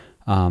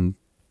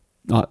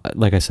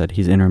 Like I said,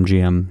 he's interim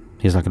GM.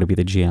 He's not going to be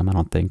the GM, I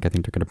don't think. I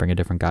think they're going to bring a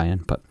different guy in.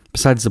 But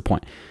besides the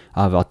point,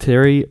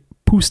 Valtteri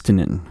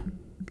Puustinen,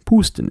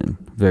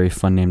 very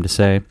fun name to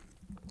say.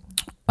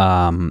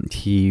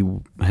 He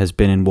has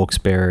been in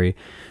Wilkes-Barre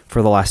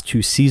for the last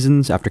 2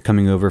 seasons. After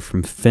coming over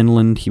from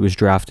Finland, he was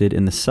drafted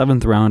in the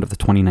 7th round of the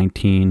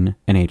 2019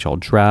 NHL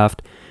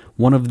draft.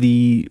 One of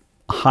the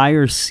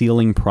higher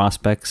ceiling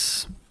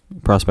prospects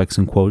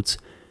in quotes,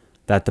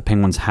 that the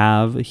Penguins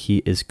have.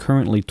 He is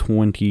currently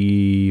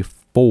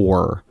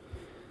 24.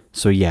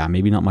 So yeah,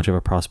 maybe not much of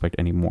a prospect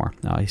anymore.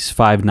 He's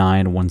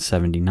 5'9",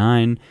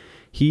 179.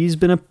 He's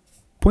been a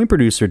point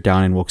producer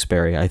down in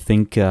Wilkes-Barre. I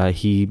think I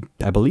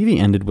believe he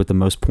ended with the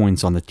most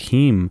points on the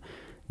team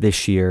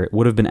this year. It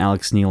would have been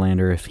Alex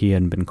Nylander if he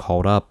hadn't been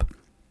called up,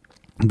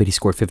 but he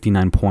scored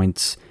 59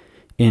 points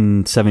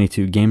in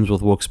 72 games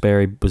with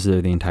Wilkes-Barre, was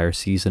there the entire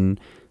season,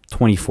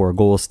 24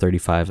 goals,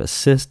 35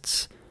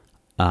 assists.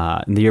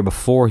 In the year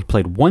before, he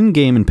played 1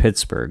 game in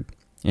Pittsburgh,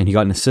 and he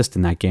got an assist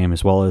in that game,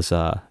 as well as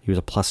he was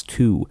a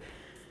 +2.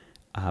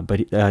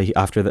 But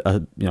after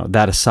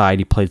that aside,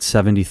 he played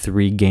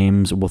 73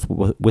 games with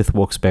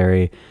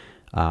Wilkes-Barre,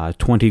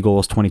 20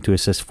 goals, 22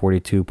 assists,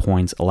 42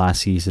 points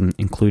last season,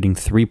 including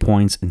 3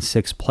 points in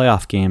 6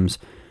 playoff games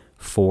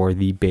for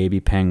the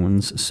baby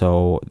Penguins.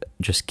 So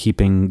just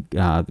keeping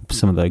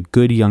some of the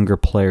good younger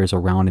players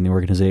around in the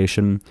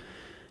organization.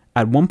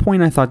 At one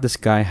point, I thought this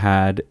guy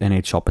had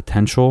NHL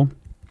potential.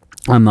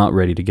 I'm not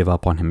ready to give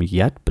up on him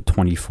yet, but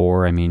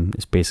 24, I mean,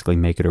 is basically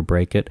make it or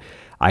break it.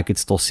 I could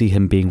still see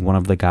him being one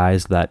of the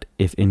guys that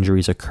if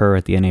injuries occur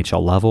at the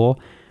NHL level,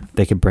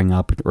 they could bring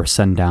up or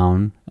send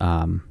down,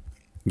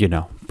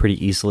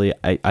 pretty easily.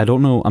 I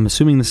don't know. I'm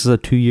assuming this is a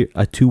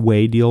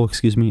two-way deal. It's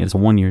a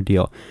 1-year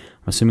deal.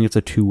 I'm assuming it's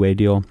a 2-way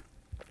deal,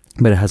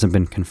 but it hasn't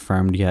been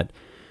confirmed yet.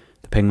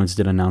 The Penguins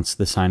did announce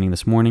the signing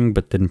this morning,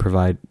 but didn't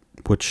provide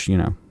which,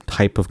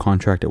 type of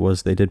contract it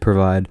was. They did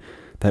provide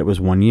that it was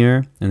 1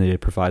 year, and they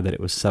did provide that it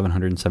was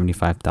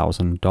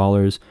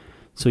 $775,000.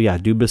 So yeah,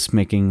 Dubas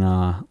making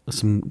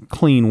some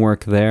clean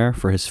work there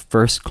for his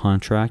first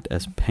contract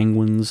as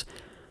Penguins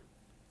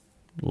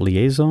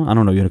liaison. I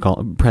don't know what you want to call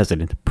it.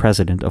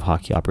 President of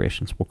hockey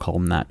operations. We'll call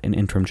him that, an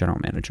interim general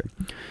manager.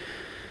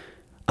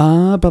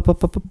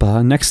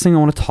 Next thing I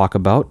want to talk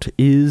about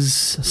is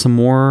some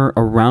more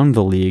around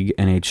the league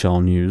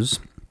NHL news.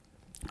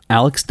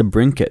 Alex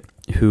DeBrincat,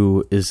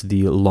 who is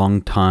the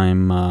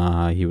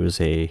longtime, he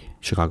was a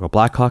Chicago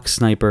Blackhawks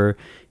sniper.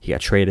 He got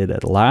traded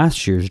at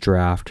last year's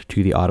draft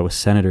to the Ottawa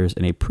Senators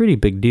in a pretty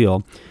big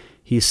deal.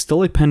 He's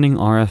still a pending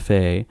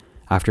RFA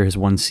after his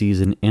one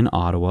season in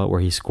Ottawa,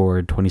 where he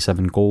scored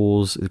 27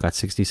 goals, got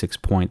 66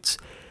 points.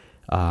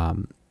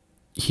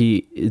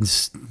 He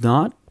is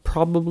not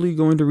probably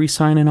going to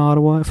re-sign in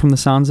Ottawa from the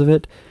sounds of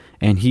it.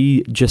 And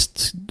he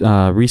just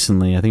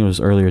recently, I think it was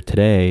earlier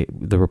today,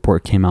 the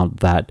report came out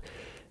that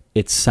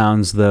it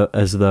sounds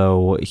as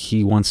though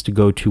he wants to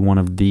go to one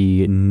of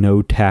the no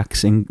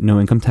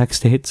income tax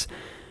states.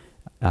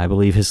 I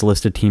believe his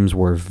listed teams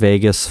were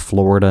Vegas,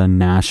 Florida,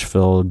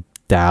 Nashville,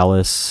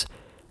 Dallas.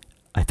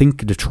 I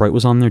think Detroit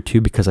was on there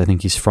too, because I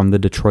think he's from the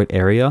Detroit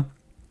area.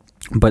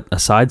 But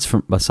aside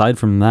from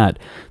that,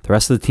 the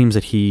rest of the teams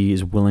that he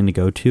is willing to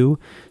go to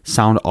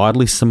sound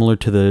oddly similar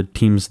to the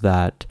teams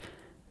that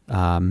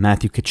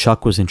Matthew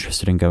Tkachuk was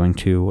interested in going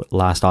to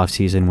last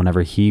offseason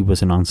whenever he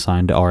was an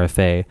unsigned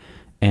RFA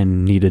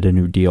and needed a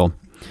new deal.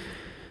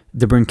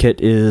 DeBrincat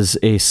is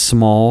a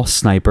small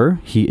sniper.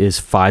 He is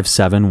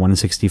 5'7",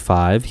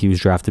 165. He was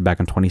drafted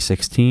back in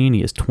 2016.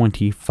 He is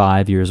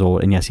 25 years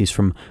old. And yes, he's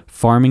from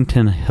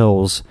Farmington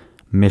Hills,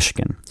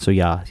 Michigan. So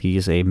yeah,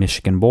 he's a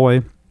Michigan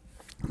boy.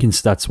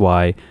 That's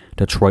why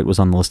Detroit was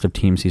on the list of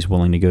teams he's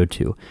willing to go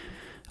to.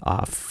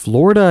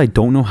 Florida, I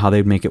don't know how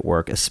they'd make it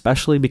work,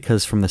 especially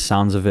because from the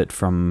sounds of it,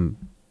 from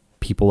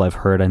people I've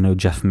heard, I know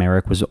Jeff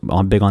Merrick was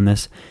big on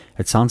this.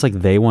 It sounds like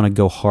they want to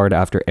go hard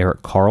after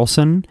Erik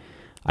Karlsson.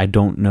 I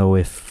don't know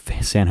if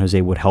San Jose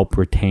would help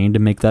retain to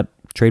make that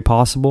trade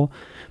possible.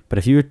 But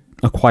if you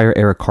acquire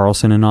Erik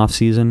Karlsson in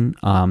offseason,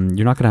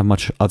 you're not going to have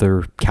much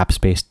other cap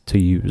space to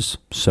use.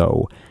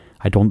 So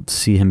I don't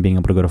see him being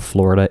able to go to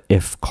Florida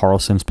if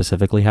Karlsson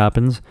specifically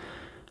happens.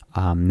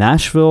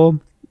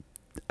 Nashville,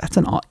 that's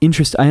an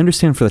interest. I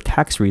understand for the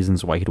tax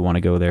reasons why he'd want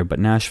to go there, but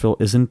Nashville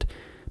isn't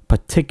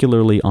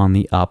particularly on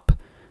the up.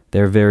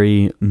 They're a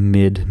very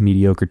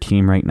mediocre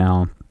team right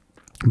now,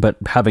 but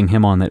having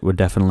him on it would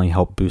definitely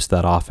help boost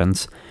that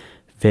offense.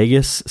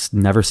 Vegas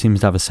never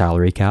seems to have a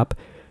salary cap,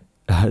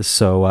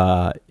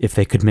 so if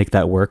they could make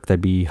that work, that'd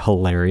be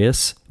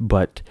hilarious.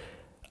 But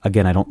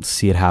again, I don't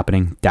see it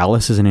happening.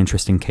 Dallas is an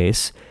interesting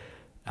case.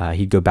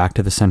 He'd go back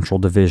to the Central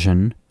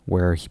Division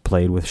where he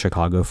played with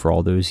Chicago for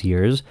all those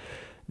years.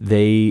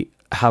 They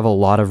have a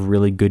lot of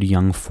really good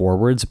young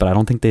forwards, but I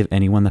don't think they have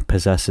anyone that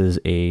possesses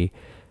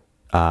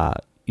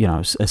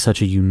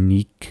such a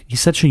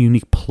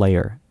unique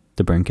player,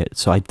 DeBrincat.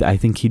 So I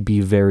think he'd be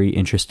very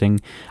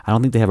interesting. I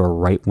don't think they have a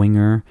right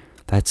winger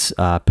that's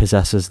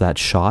possesses that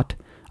shot.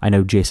 I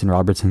know Jason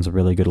Robertson's a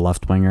really good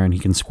left winger and he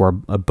can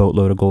score a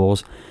boatload of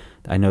goals.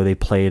 I know they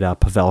played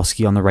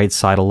Pavelski on the right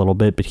side a little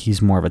bit, but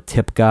he's more of a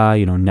tip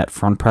guy, net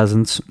front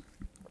presence.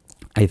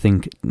 I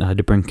think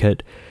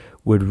DeBrincat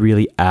would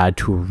really add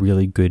to a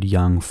really good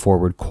young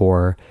forward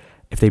core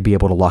if they'd be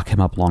able to lock him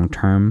up long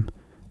term.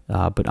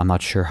 But I'm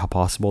not sure how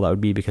possible that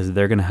would be because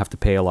they're going to have to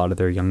pay a lot of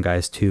their young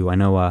guys too. I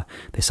know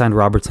they signed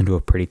Robertson to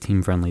a pretty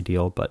team-friendly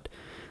deal, but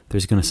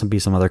there's going to be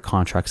some other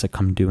contracts that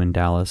come due in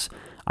Dallas.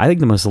 I think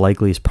the most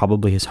likely is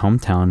probably his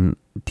hometown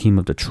team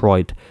of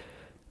Detroit.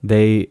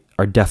 They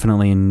are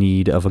definitely in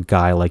need of a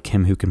guy like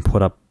him who can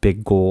put up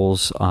big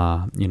goals,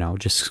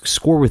 just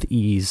score with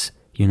ease,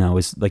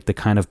 is like the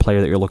kind of player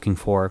that you're looking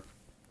for.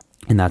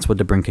 And that's what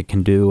DeBrincat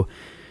can do.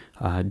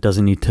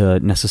 Doesn't need to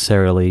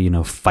necessarily,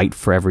 fight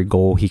for every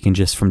goal. He can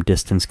just from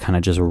distance kind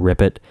of just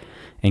rip it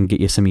and get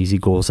you some easy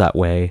goals that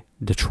way.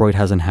 Detroit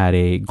hasn't had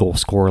a goal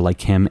scorer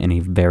like him in a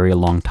very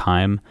long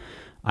time.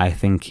 I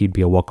think he'd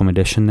be a welcome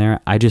addition there.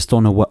 I just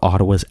don't know what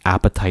Ottawa's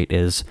appetite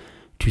is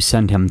to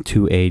send him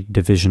to a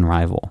division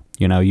rival.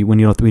 When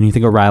you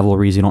think of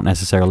rivalries, you don't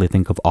necessarily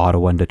think of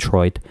Ottawa and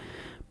Detroit,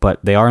 but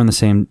they are in the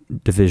same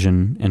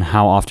division. And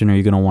how often are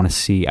you going to want to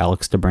see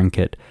Alex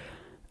DeBrincat?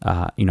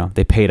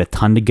 They paid a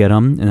ton to get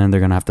him, and then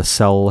they're going to have to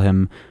sell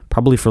him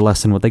probably for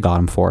less than what they got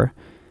him for,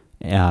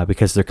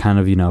 because they're kind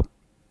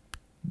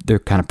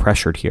of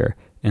pressured here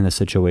in this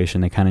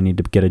situation. They kind of need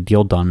to get a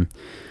deal done.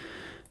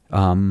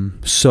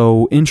 It's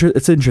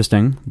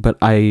interesting, but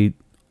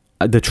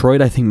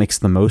Detroit I think makes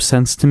the most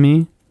sense to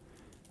me.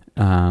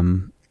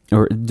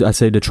 Or I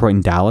say Detroit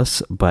and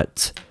Dallas,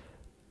 but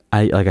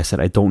like I said,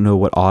 I don't know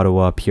what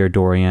Ottawa, Pierre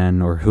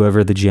Dorian, or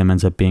whoever the GM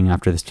ends up being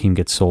after this team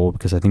gets sold,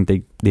 because I think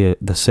the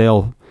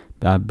sale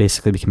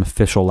basically became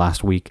official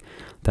last week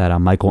that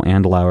Michael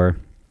Andlauer,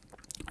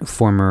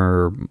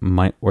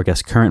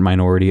 current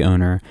minority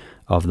owner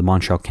of the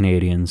Montreal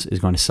Canadiens, is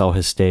going to sell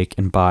his stake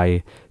and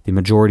buy the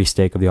majority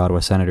stake of the Ottawa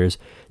Senators.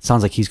 It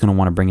sounds like he's going to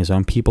want to bring his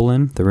own people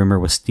in. The rumor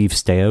was Steve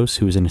Stais,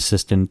 who was an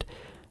assistant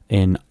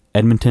in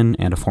Edmonton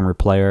and a former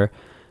player.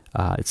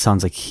 It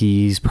sounds like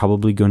he's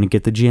probably going to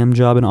get the GM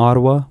job in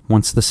Ottawa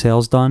once the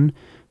sale's done.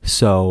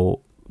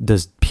 So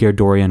does Pierre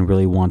Dorian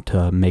really want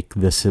to make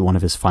this one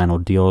of his final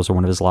deals or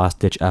one of his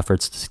last-ditch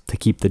efforts to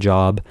keep the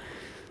job?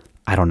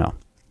 I don't know.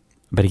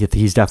 but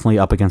he's definitely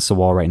up against the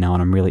wall right now,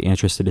 and I'm really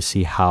interested to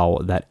see how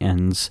that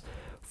ends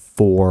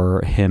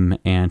for him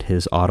and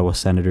his Ottawa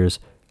Senators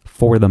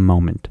for the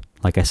moment.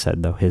 Like I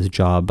said, though, his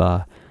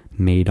job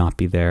may not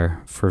be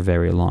there for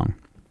very long.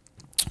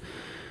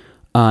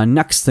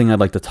 Next thing I'd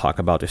like to talk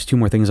about, there's 2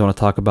 more things I want to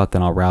talk about,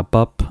 then I'll wrap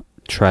up,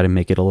 try to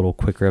make it a little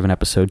quicker of an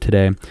episode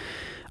today.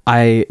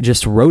 I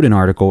just wrote an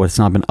article, it's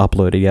not been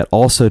uploaded yet,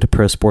 also to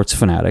Pro Sports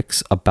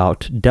Fanatics,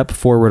 about depth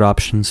forward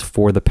options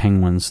for the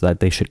Penguins that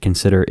they should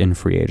consider in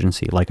free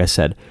agency. Like I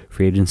said,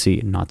 free agency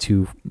not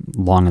too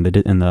long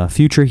in the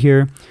future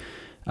here.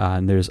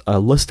 And there's a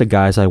list of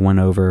guys I went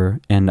over,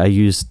 and I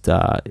used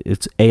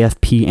it's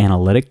AFP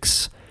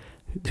Analytics,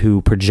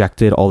 who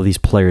projected all of these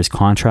players'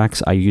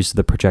 contracts. I used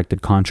the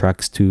projected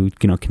contracts to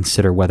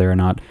consider whether or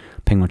not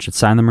Penguins should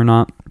sign them or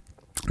not.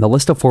 The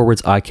list of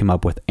forwards I came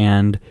up with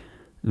and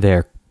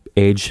their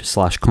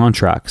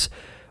age/contracts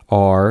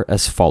are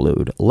as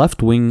followed.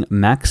 Left wing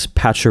Max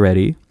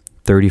Pacioretty,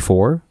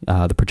 34.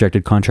 The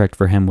projected contract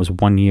for him was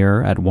 1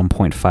 year at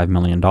 $1.5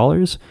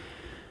 million.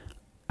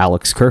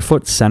 Alex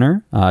Kerfoot,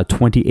 center,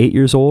 28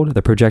 years old.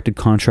 The projected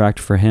contract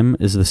for him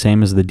is the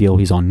same as the deal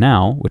he's on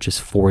now, which is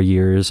 4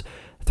 years,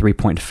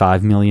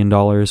 $3.5 million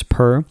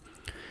per.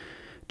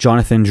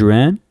 Jonathan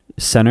Drouin,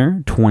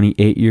 center,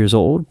 28 years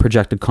old.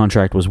 Projected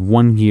contract was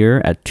 1 year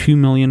at $2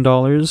 million.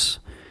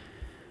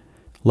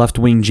 Left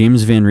wing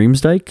James Van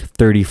Riemsdyk,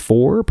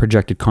 34.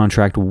 Projected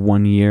contract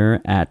 1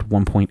 year at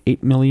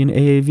 $1.8 million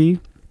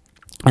AAV.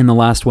 And the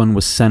last one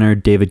was center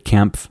David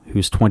Kempf,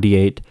 who's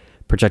 28.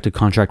 Projected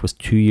contract was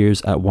 2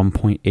 years at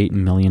 $1.8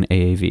 million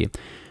AAV.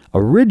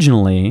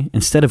 Originally,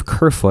 instead of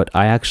Kerfoot,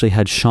 I actually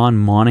had Sean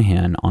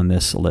Monahan on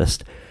this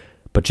list.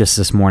 But just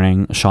this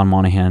morning, Sean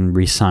Monahan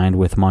re-signed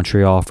with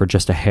Montreal for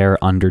just a hair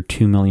under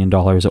 $2 million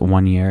at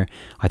 1 year.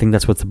 I think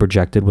that's what the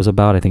projected was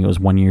about. I think it was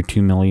 1 year,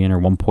 $2 million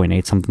or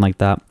 1.8, something like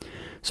that.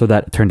 So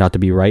that turned out to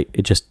be right.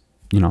 It just,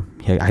 I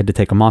had to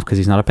take him off because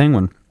he's not a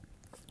Penguin,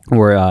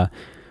 or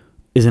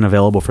isn't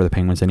available for the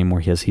Penguins anymore.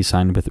 He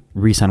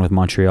re-signed with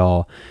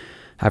Montreal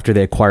after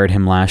they acquired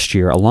him last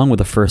year, along with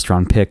a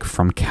first-round pick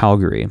from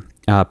Calgary.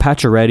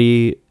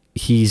 Pacioretty,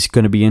 he's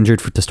going to be injured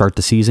to start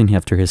the season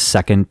after his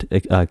second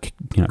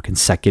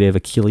consecutive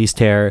Achilles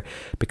tear.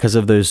 Because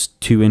of those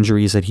 2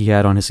 injuries that he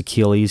had on his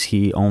Achilles,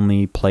 he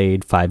only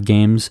played 5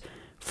 games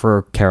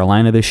for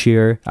Carolina this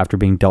year after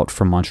being dealt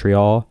from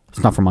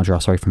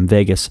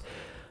Vegas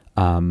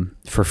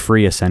for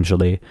free,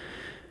 essentially.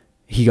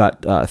 He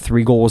got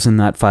 3 goals in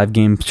that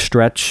 5-game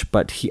stretch,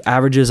 but he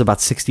averages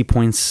about 60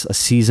 points a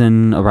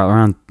season.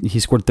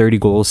 He scored 30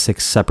 goals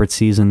 6 separate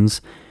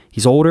seasons.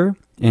 He's older,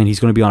 and he's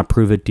going to be on a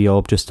prove-it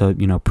deal just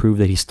to prove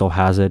that he still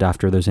has it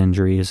after those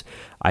injuries.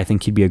 I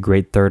think he'd be a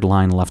great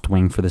third-line left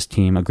wing for this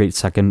team, a great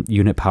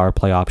second-unit power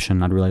play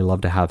option. I'd really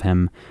love to have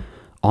him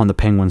on the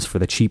Penguins for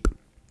the cheap.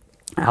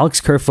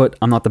 Alex Kerfoot,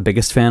 I'm not the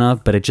biggest fan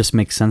of, but it just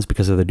makes sense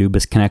because of the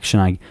Dubas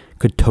connection. I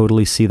could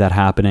totally see that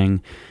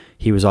happening.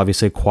 He was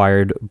obviously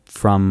acquired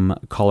from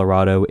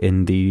Colorado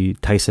in the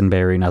Tyson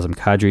Barrie Nazem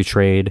Kadri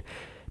trade.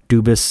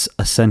 Dubas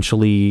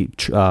essentially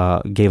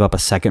gave up a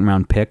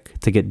second-round pick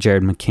to get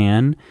Jared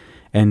McCann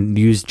and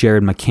used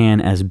Jared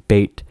McCann as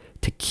bait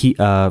to keep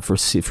for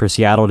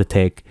Seattle to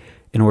take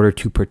in order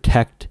to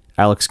protect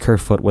Alex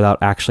Kerfoot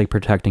without actually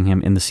protecting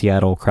him in the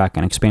Seattle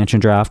Kraken expansion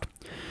draft.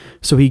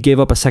 So he gave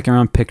up a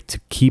second-round pick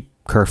to keep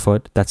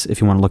Kerfoot. That's if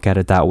you want to look at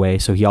it that way.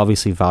 So he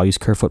obviously values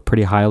Kerfoot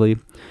pretty highly.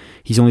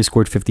 He's only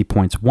scored 50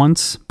 points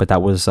once, but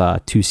that was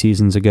 2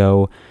 seasons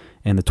ago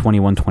in the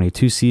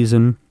 21-22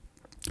 season.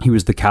 He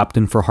was the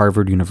captain for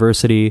Harvard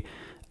University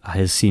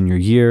his senior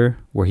year,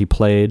 where he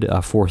played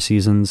 4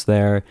 seasons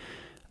there.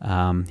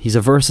 He's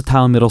a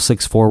versatile middle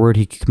 6 forward.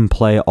 He can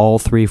play all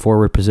 3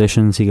 forward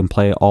positions. He can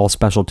play all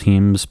special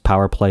teams,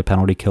 power play,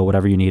 penalty kill,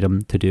 whatever you need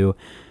him to do.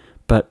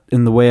 But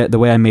in the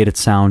way I made it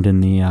sound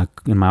in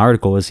my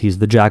article is he's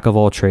the jack of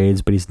all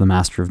trades, but he's the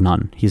master of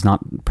none. He's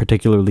not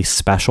particularly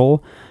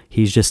special.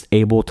 He's just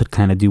able to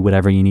kind of do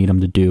whatever you need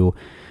him to do,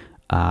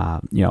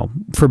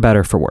 for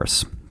better, for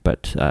worse.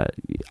 But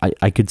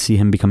I could see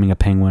him becoming a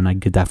Penguin. I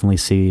could definitely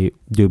see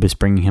Dubas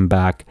bringing him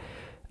back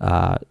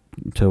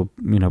to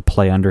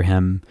play under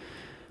him.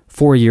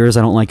 4 years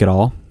I don't like at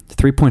all.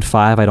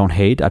 3.5 I don't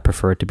hate. I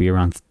prefer it to be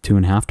around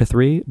 2.5 to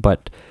 3,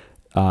 but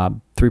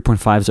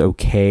 3.5 is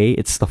okay.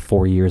 It's the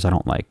 4 years I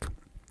don't like.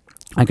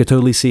 I could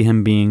totally see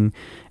him being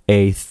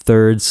a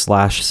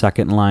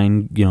third/second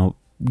line,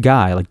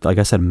 guy, like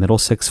I said, middle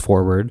 6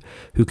 forward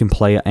who can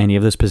play any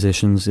of those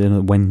positions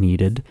when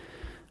needed.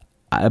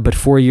 But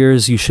 4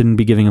 years, you shouldn't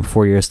be giving him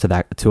 4 years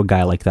to a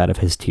guy like that of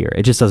his tier.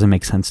 It just doesn't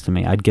make sense to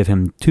me. I'd give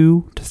him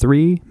 2 to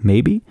 3,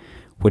 maybe.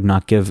 Would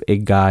not give a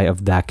guy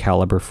of that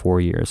caliber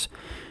 4 years.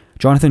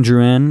 Jonathan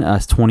Drouin, a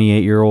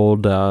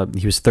 28-year-old,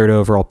 he was 3rd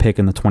overall pick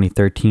in the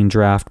 2013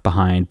 draft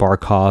behind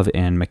Barkov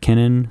and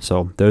McKinnon.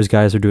 So those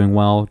guys are doing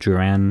well.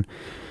 Drouin,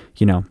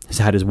 has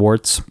had his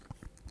warts.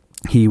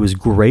 He was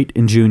great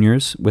in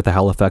juniors with the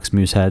Halifax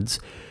Mooseheads.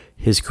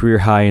 His career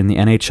high in the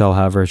NHL,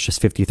 however, is just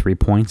 53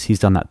 points. He's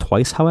done that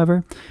twice,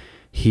 however.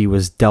 He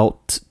was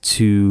dealt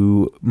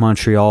to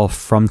Montreal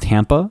from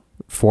Tampa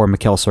for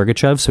Mikhail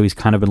Sergachev. So he's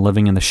kind of been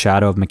living in the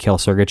shadow of Mikhail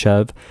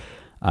Sergachev,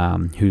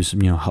 who's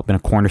been a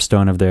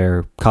cornerstone of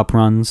their cup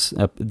runs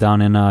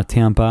down in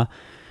Tampa.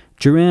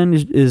 Duran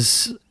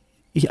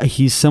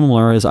he's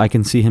similar, as I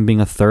can see him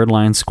being a third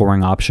line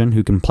scoring option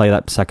who can play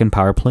that second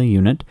power play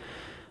unit.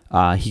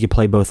 He could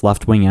play both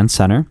left wing and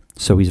center,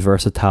 so he's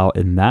versatile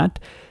in that.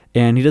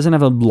 And he doesn't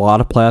have a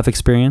lot of playoff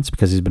experience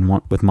because he's been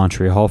with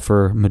Montreal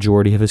for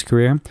majority of his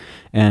career.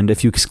 And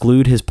if you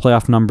exclude his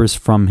playoff numbers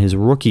from his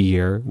rookie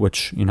year,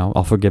 which,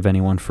 I'll forgive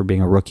anyone for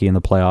being a rookie in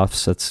the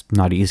playoffs, that's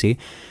not easy.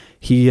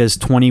 He has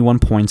 21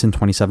 points in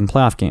 27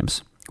 playoff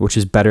games, which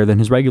is better than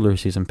his regular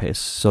season pace.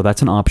 So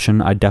that's an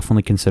option I'd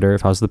definitely consider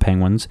if I was the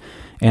Penguins.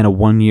 And a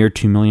 1-year,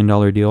 $2 million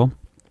deal,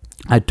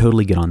 I'd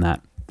totally get on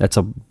that. That's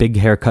a big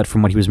haircut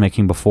from what he was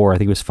making before. I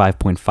think it was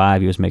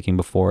 5.5 he was making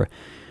before.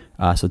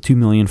 So $2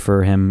 million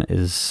for him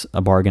is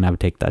a bargain. I would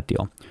take that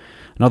deal.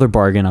 Another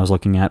bargain I was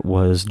looking at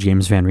was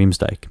James Van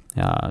Riemsdyk.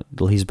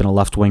 He's been a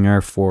left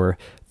winger for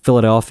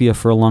Philadelphia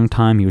for a long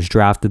time. He was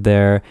drafted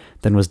there,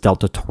 then was dealt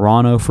to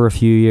Toronto for a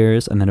few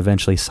years, and then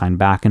eventually signed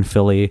back in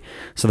Philly.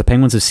 So the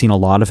Penguins have seen a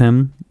lot of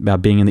him,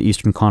 being in the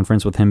Eastern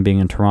Conference with him being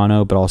in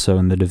Toronto, but also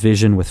in the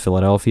division with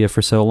Philadelphia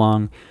for so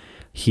long.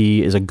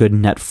 He is a good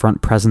net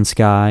front presence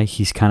guy.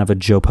 He's kind of a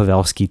Joe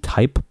Pavelski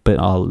type, but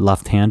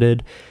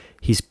left-handed.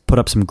 He's put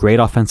up some great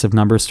offensive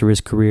numbers through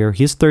his career.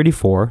 He's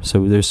 34,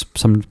 so there's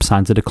some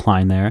signs of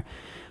decline there.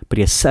 But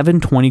he has 7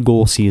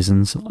 20-goal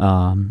seasons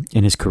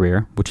in his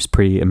career, which is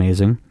pretty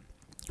amazing.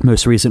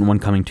 Most recent one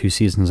coming 2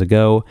 seasons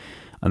ago.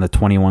 On the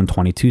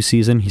 21-22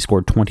 season, he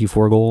scored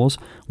 24 goals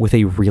with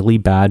a really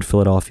bad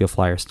Philadelphia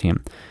Flyers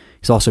team.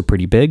 He's also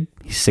pretty big.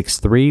 He's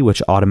 6'3",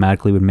 which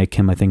automatically would make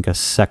him, I think, the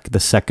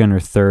second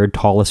or third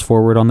tallest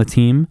forward on the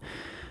team.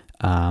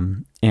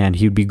 And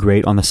he would be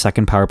great on the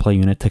second power play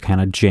unit to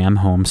kind of jam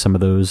home some of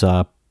those,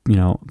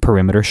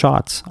 perimeter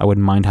shots. I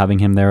wouldn't mind having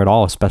him there at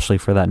all, especially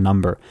for that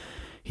number.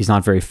 He's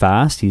not very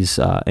fast. He's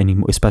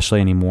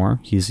especially anymore.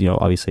 He's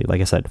obviously,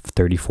 like I said,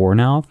 34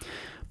 now.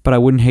 But I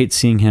wouldn't hate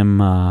seeing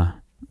him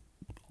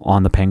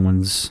on the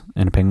Penguins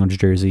in a Penguins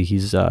jersey.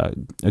 He's a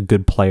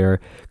good player,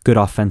 good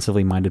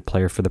offensively minded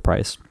player for the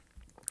price.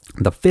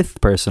 The fifth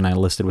person I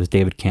listed was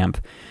David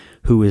Kampf,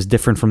 who is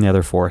different from the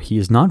other four. He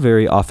is not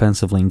very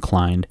offensively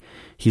inclined.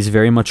 He's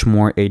very much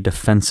more a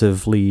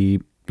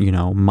defensively,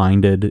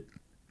 minded,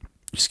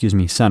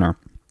 center.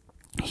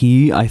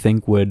 He, I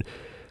think, would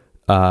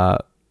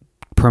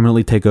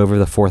permanently take over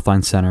the fourth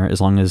line center as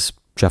long as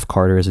Jeff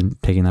Carter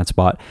isn't taking that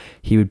spot.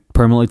 He would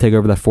permanently take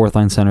over that fourth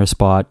line center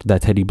spot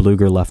that Teddy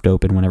Bluger left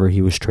open whenever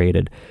he was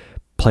traded.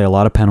 Play a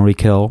lot of penalty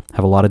kill,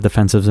 have a lot of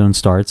defensive zone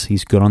starts.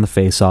 He's good on the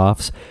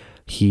faceoffs.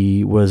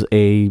 He was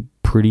a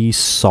pretty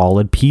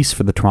solid piece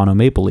for the Toronto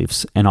Maple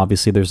Leafs. And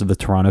obviously there's the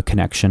Toronto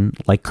connection,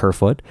 like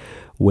Kerfoot,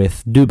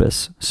 with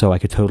Dubas. So I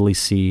could totally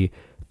see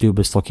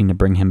Dubas looking to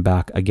bring him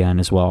back again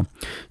as well.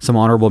 Some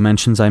honorable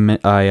mentions I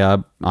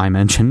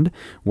mentioned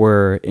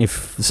were,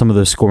 if some of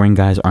those scoring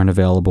guys aren't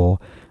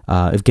available,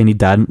 Evgeny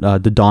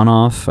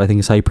Dadonov, I think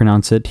is how you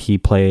pronounce it. He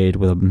played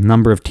with a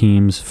number of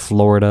teams: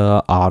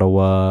 Florida,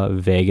 Ottawa,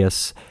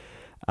 Vegas.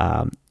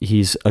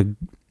 He's a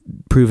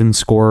proven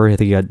scorer. I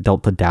think he got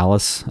dealt to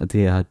Dallas at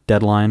the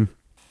deadline.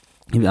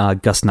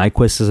 Gus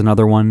Nyquist is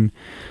another one.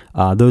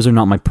 Those are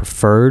not my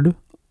preferred.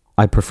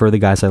 I prefer the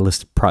guys I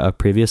listed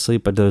previously,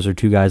 but those are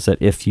two guys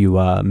that if you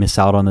miss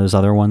out on those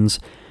other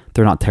ones,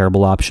 they're not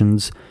terrible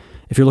options.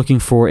 If you're looking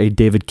for a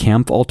David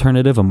Kampf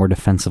alternative, a more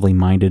defensively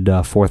minded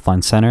fourth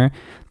line center,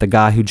 the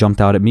guy who jumped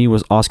out at me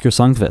was Oskar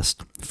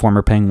Sundqvist,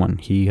 former Penguin.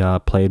 He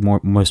played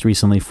most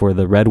recently for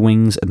the Red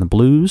Wings and the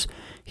Blues.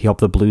 He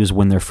helped the Blues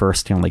win their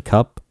first Stanley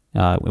Cup.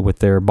 With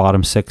their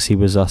bottom six, he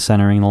was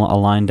centering a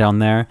line down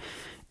there.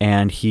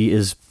 And he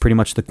is pretty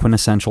much the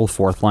quintessential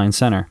fourth line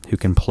center who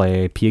can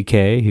play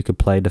PK, who could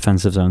play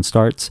defensive zone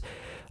starts.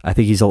 I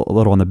think he's a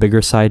little on the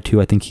bigger side too.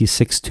 I think he's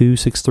 6'2",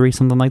 6'3",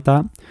 something like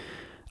that.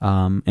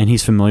 And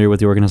he's familiar with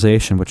the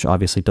organization, which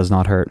obviously does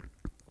not hurt.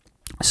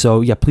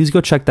 So yeah, please go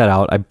check that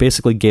out. I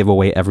basically gave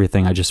away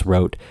everything I just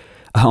wrote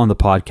on the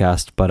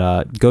podcast,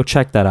 but go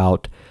check that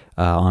out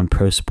on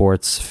Pro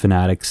Sports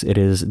Fanatics. It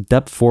is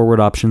depth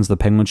forward options the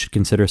Penguins should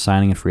consider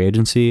signing in free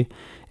agency.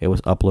 It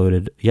was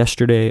uploaded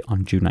yesterday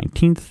on June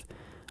 19th.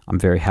 I'm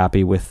very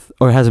happy with,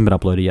 or it hasn't been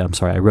uploaded yet. I'm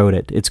sorry, I wrote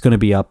it. It's going to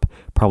be up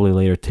probably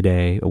later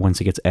today once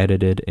it gets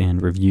edited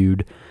and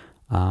reviewed.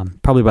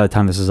 Probably by the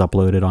time this is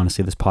uploaded,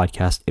 honestly, this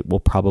podcast, it will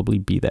probably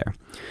be there.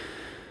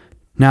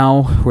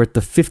 Now, we're at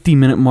the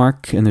 50-minute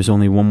mark, and there's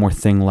only one more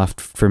thing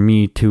left for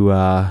me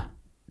to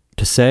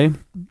say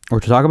or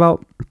to talk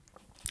about.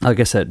 Like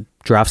I said,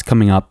 draft's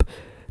coming up.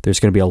 There's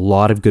going to be a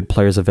lot of good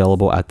players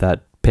available at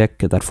that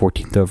pick, at that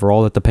 14th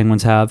overall that the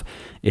Penguins have.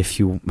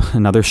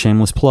 Another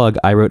shameless plug,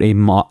 I wrote a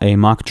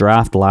mock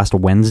draft last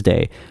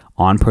Wednesday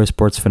on Pro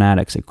Sports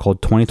Fanatics. It's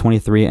called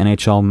 2023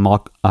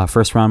 NHL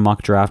first round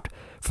mock draft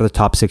for the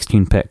top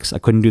 16 picks. I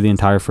couldn't do the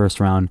entire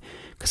first round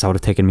because that would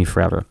have taken me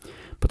forever.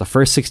 But the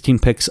first 16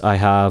 picks, I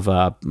have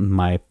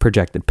my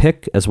projected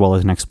pick as well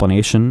as an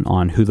explanation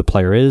on who the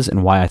player is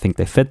and why I think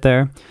they fit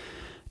there.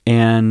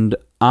 And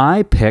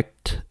I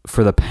picked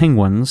for the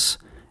Penguins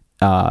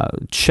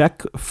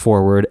Czech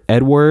forward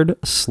Edward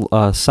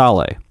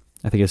Saleh.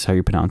 I think that's how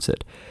you pronounce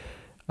it.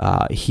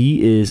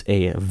 He is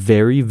a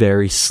very,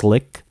 very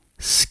slick,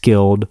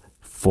 skilled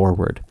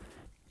forward.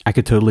 I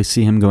could totally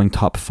see him going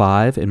top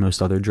 5 in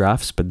most other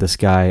drafts, but this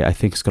guy I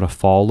think is going to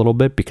fall a little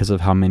bit because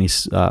of how many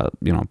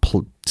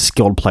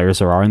skilled players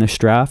there are in this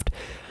draft.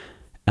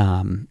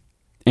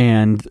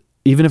 And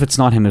even if it's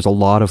not him, there's a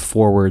lot of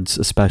forwards,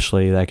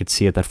 especially that I could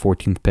see at that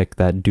 14th pick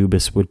that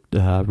Dubas would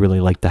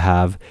really like to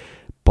have.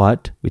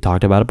 But we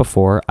talked about it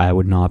before. I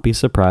would not be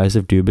surprised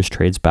if Dubas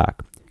trades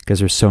back because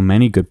there's so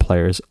many good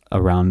players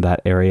around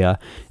that area.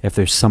 If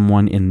there's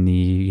someone in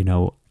the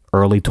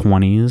early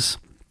 20s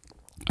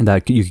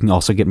that you can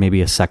also get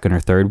maybe a second or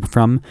third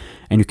from,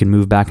 and you can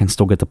move back and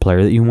still get the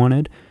player that you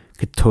wanted,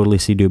 could totally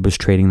see Dubas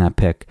trading that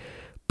pick.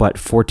 But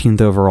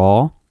 14th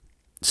overall,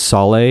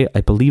 Saleh,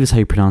 I believe is how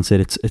you pronounce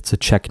it. It's a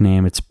Czech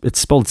name. It's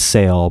spelled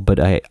Sale, but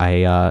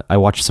I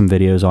watched some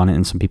videos on it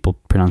and some people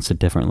pronounce it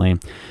differently.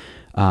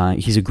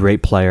 He's a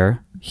great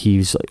player.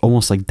 He's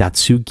almost like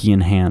Datsyuk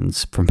in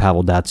hands from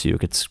Pavel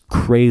Datsyuk. It's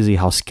crazy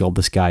how skilled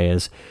this guy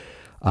is.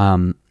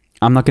 I'm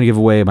not going to give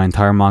away my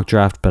entire mock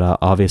draft, but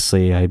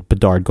obviously I had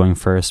Bedard going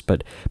first.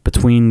 But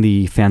between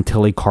the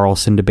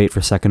Fantilli-Karlsson debate for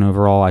second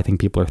overall, I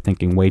think people are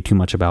thinking way too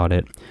much about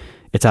it.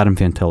 It's Adam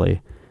Fantilli,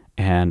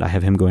 and I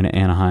have him going to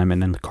Anaheim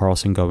and then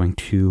Karlsson going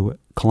to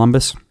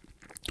Columbus.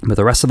 But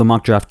the rest of the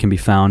mock draft can be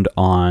found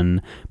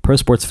on Pro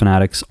Sports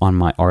Fanatics on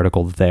my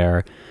article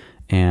there.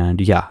 And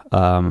yeah,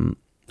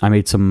 I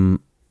made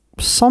some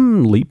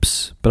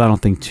leaps, but I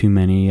don't think too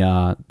many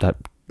that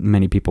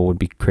many people would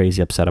be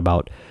crazy upset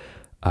about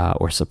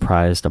or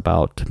surprised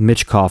about.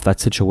 Michkov, that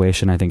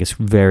situation I think is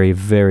very,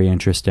 very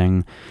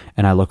interesting,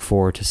 and I look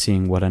forward to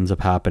seeing what ends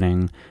up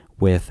happening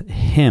with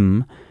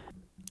him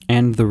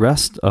and the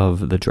rest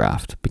of the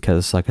draft,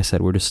 because like I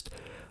said, we're just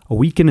a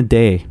week and a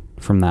day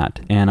from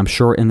that, and I'm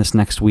sure in this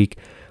next week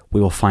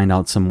we will find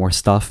out some more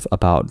stuff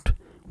about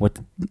what,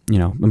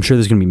 I'm sure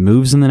there's going to be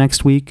moves in the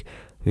next week.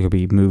 There will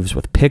be moves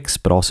with picks,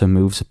 but also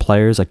moves of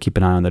players. I keep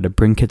an eye on the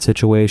DeBrincat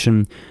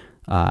situation.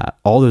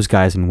 All those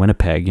guys in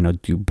Winnipeg,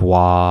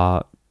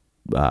 Dubois,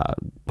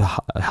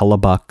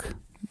 Hellebuck,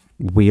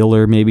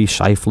 Wheeler, maybe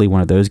Scheifele,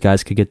 one of those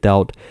guys could get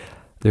dealt.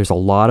 There's a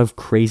lot of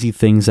crazy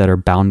things that are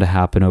bound to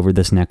happen over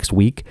this next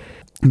week.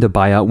 The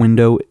buyout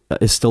window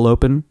is still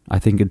open, I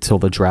think, until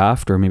the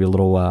draft or maybe a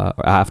little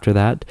after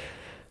that.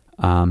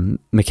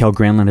 Mikael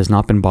Granlund has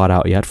not been bought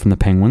out yet from the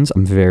Penguins.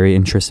 I'm very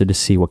interested to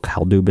see what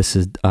Kyle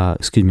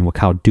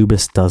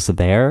Dubas does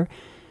there.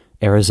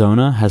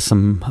 Arizona has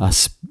some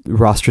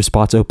roster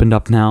spots opened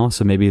up now,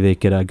 so maybe they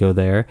could go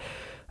there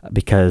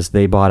because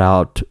they bought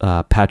out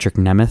Patrick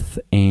Nemeth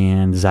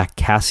and Zach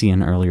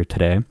Kassian earlier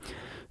today.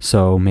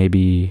 So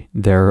maybe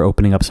they're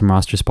opening up some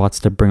roster spots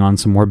to bring on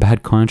some more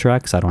bad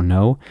contracts. I don't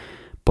know,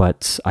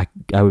 but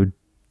I would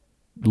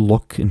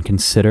look and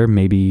consider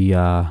maybe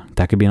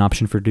that could be an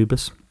option for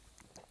Dubas.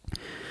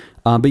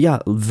 But yeah,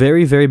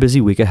 very, very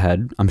busy week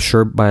ahead. I'm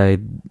sure by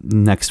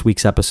next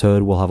week's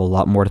episode, we'll have a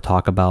lot more to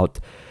talk about.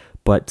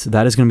 But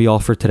that is going to be all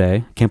for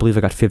today. Can't believe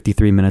I got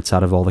 53 minutes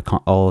out of all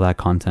of that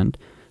content.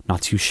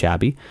 Not too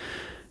shabby.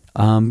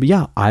 But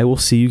yeah, I will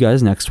see you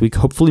guys next week.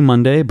 Hopefully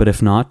Monday, but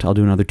if not, I'll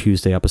do another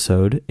Tuesday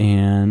episode.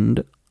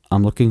 And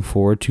I'm looking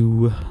forward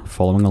to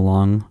following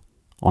along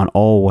on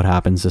all what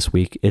happens this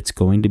week. It's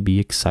going to be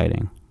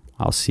exciting.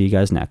 I'll see you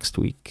guys next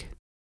week.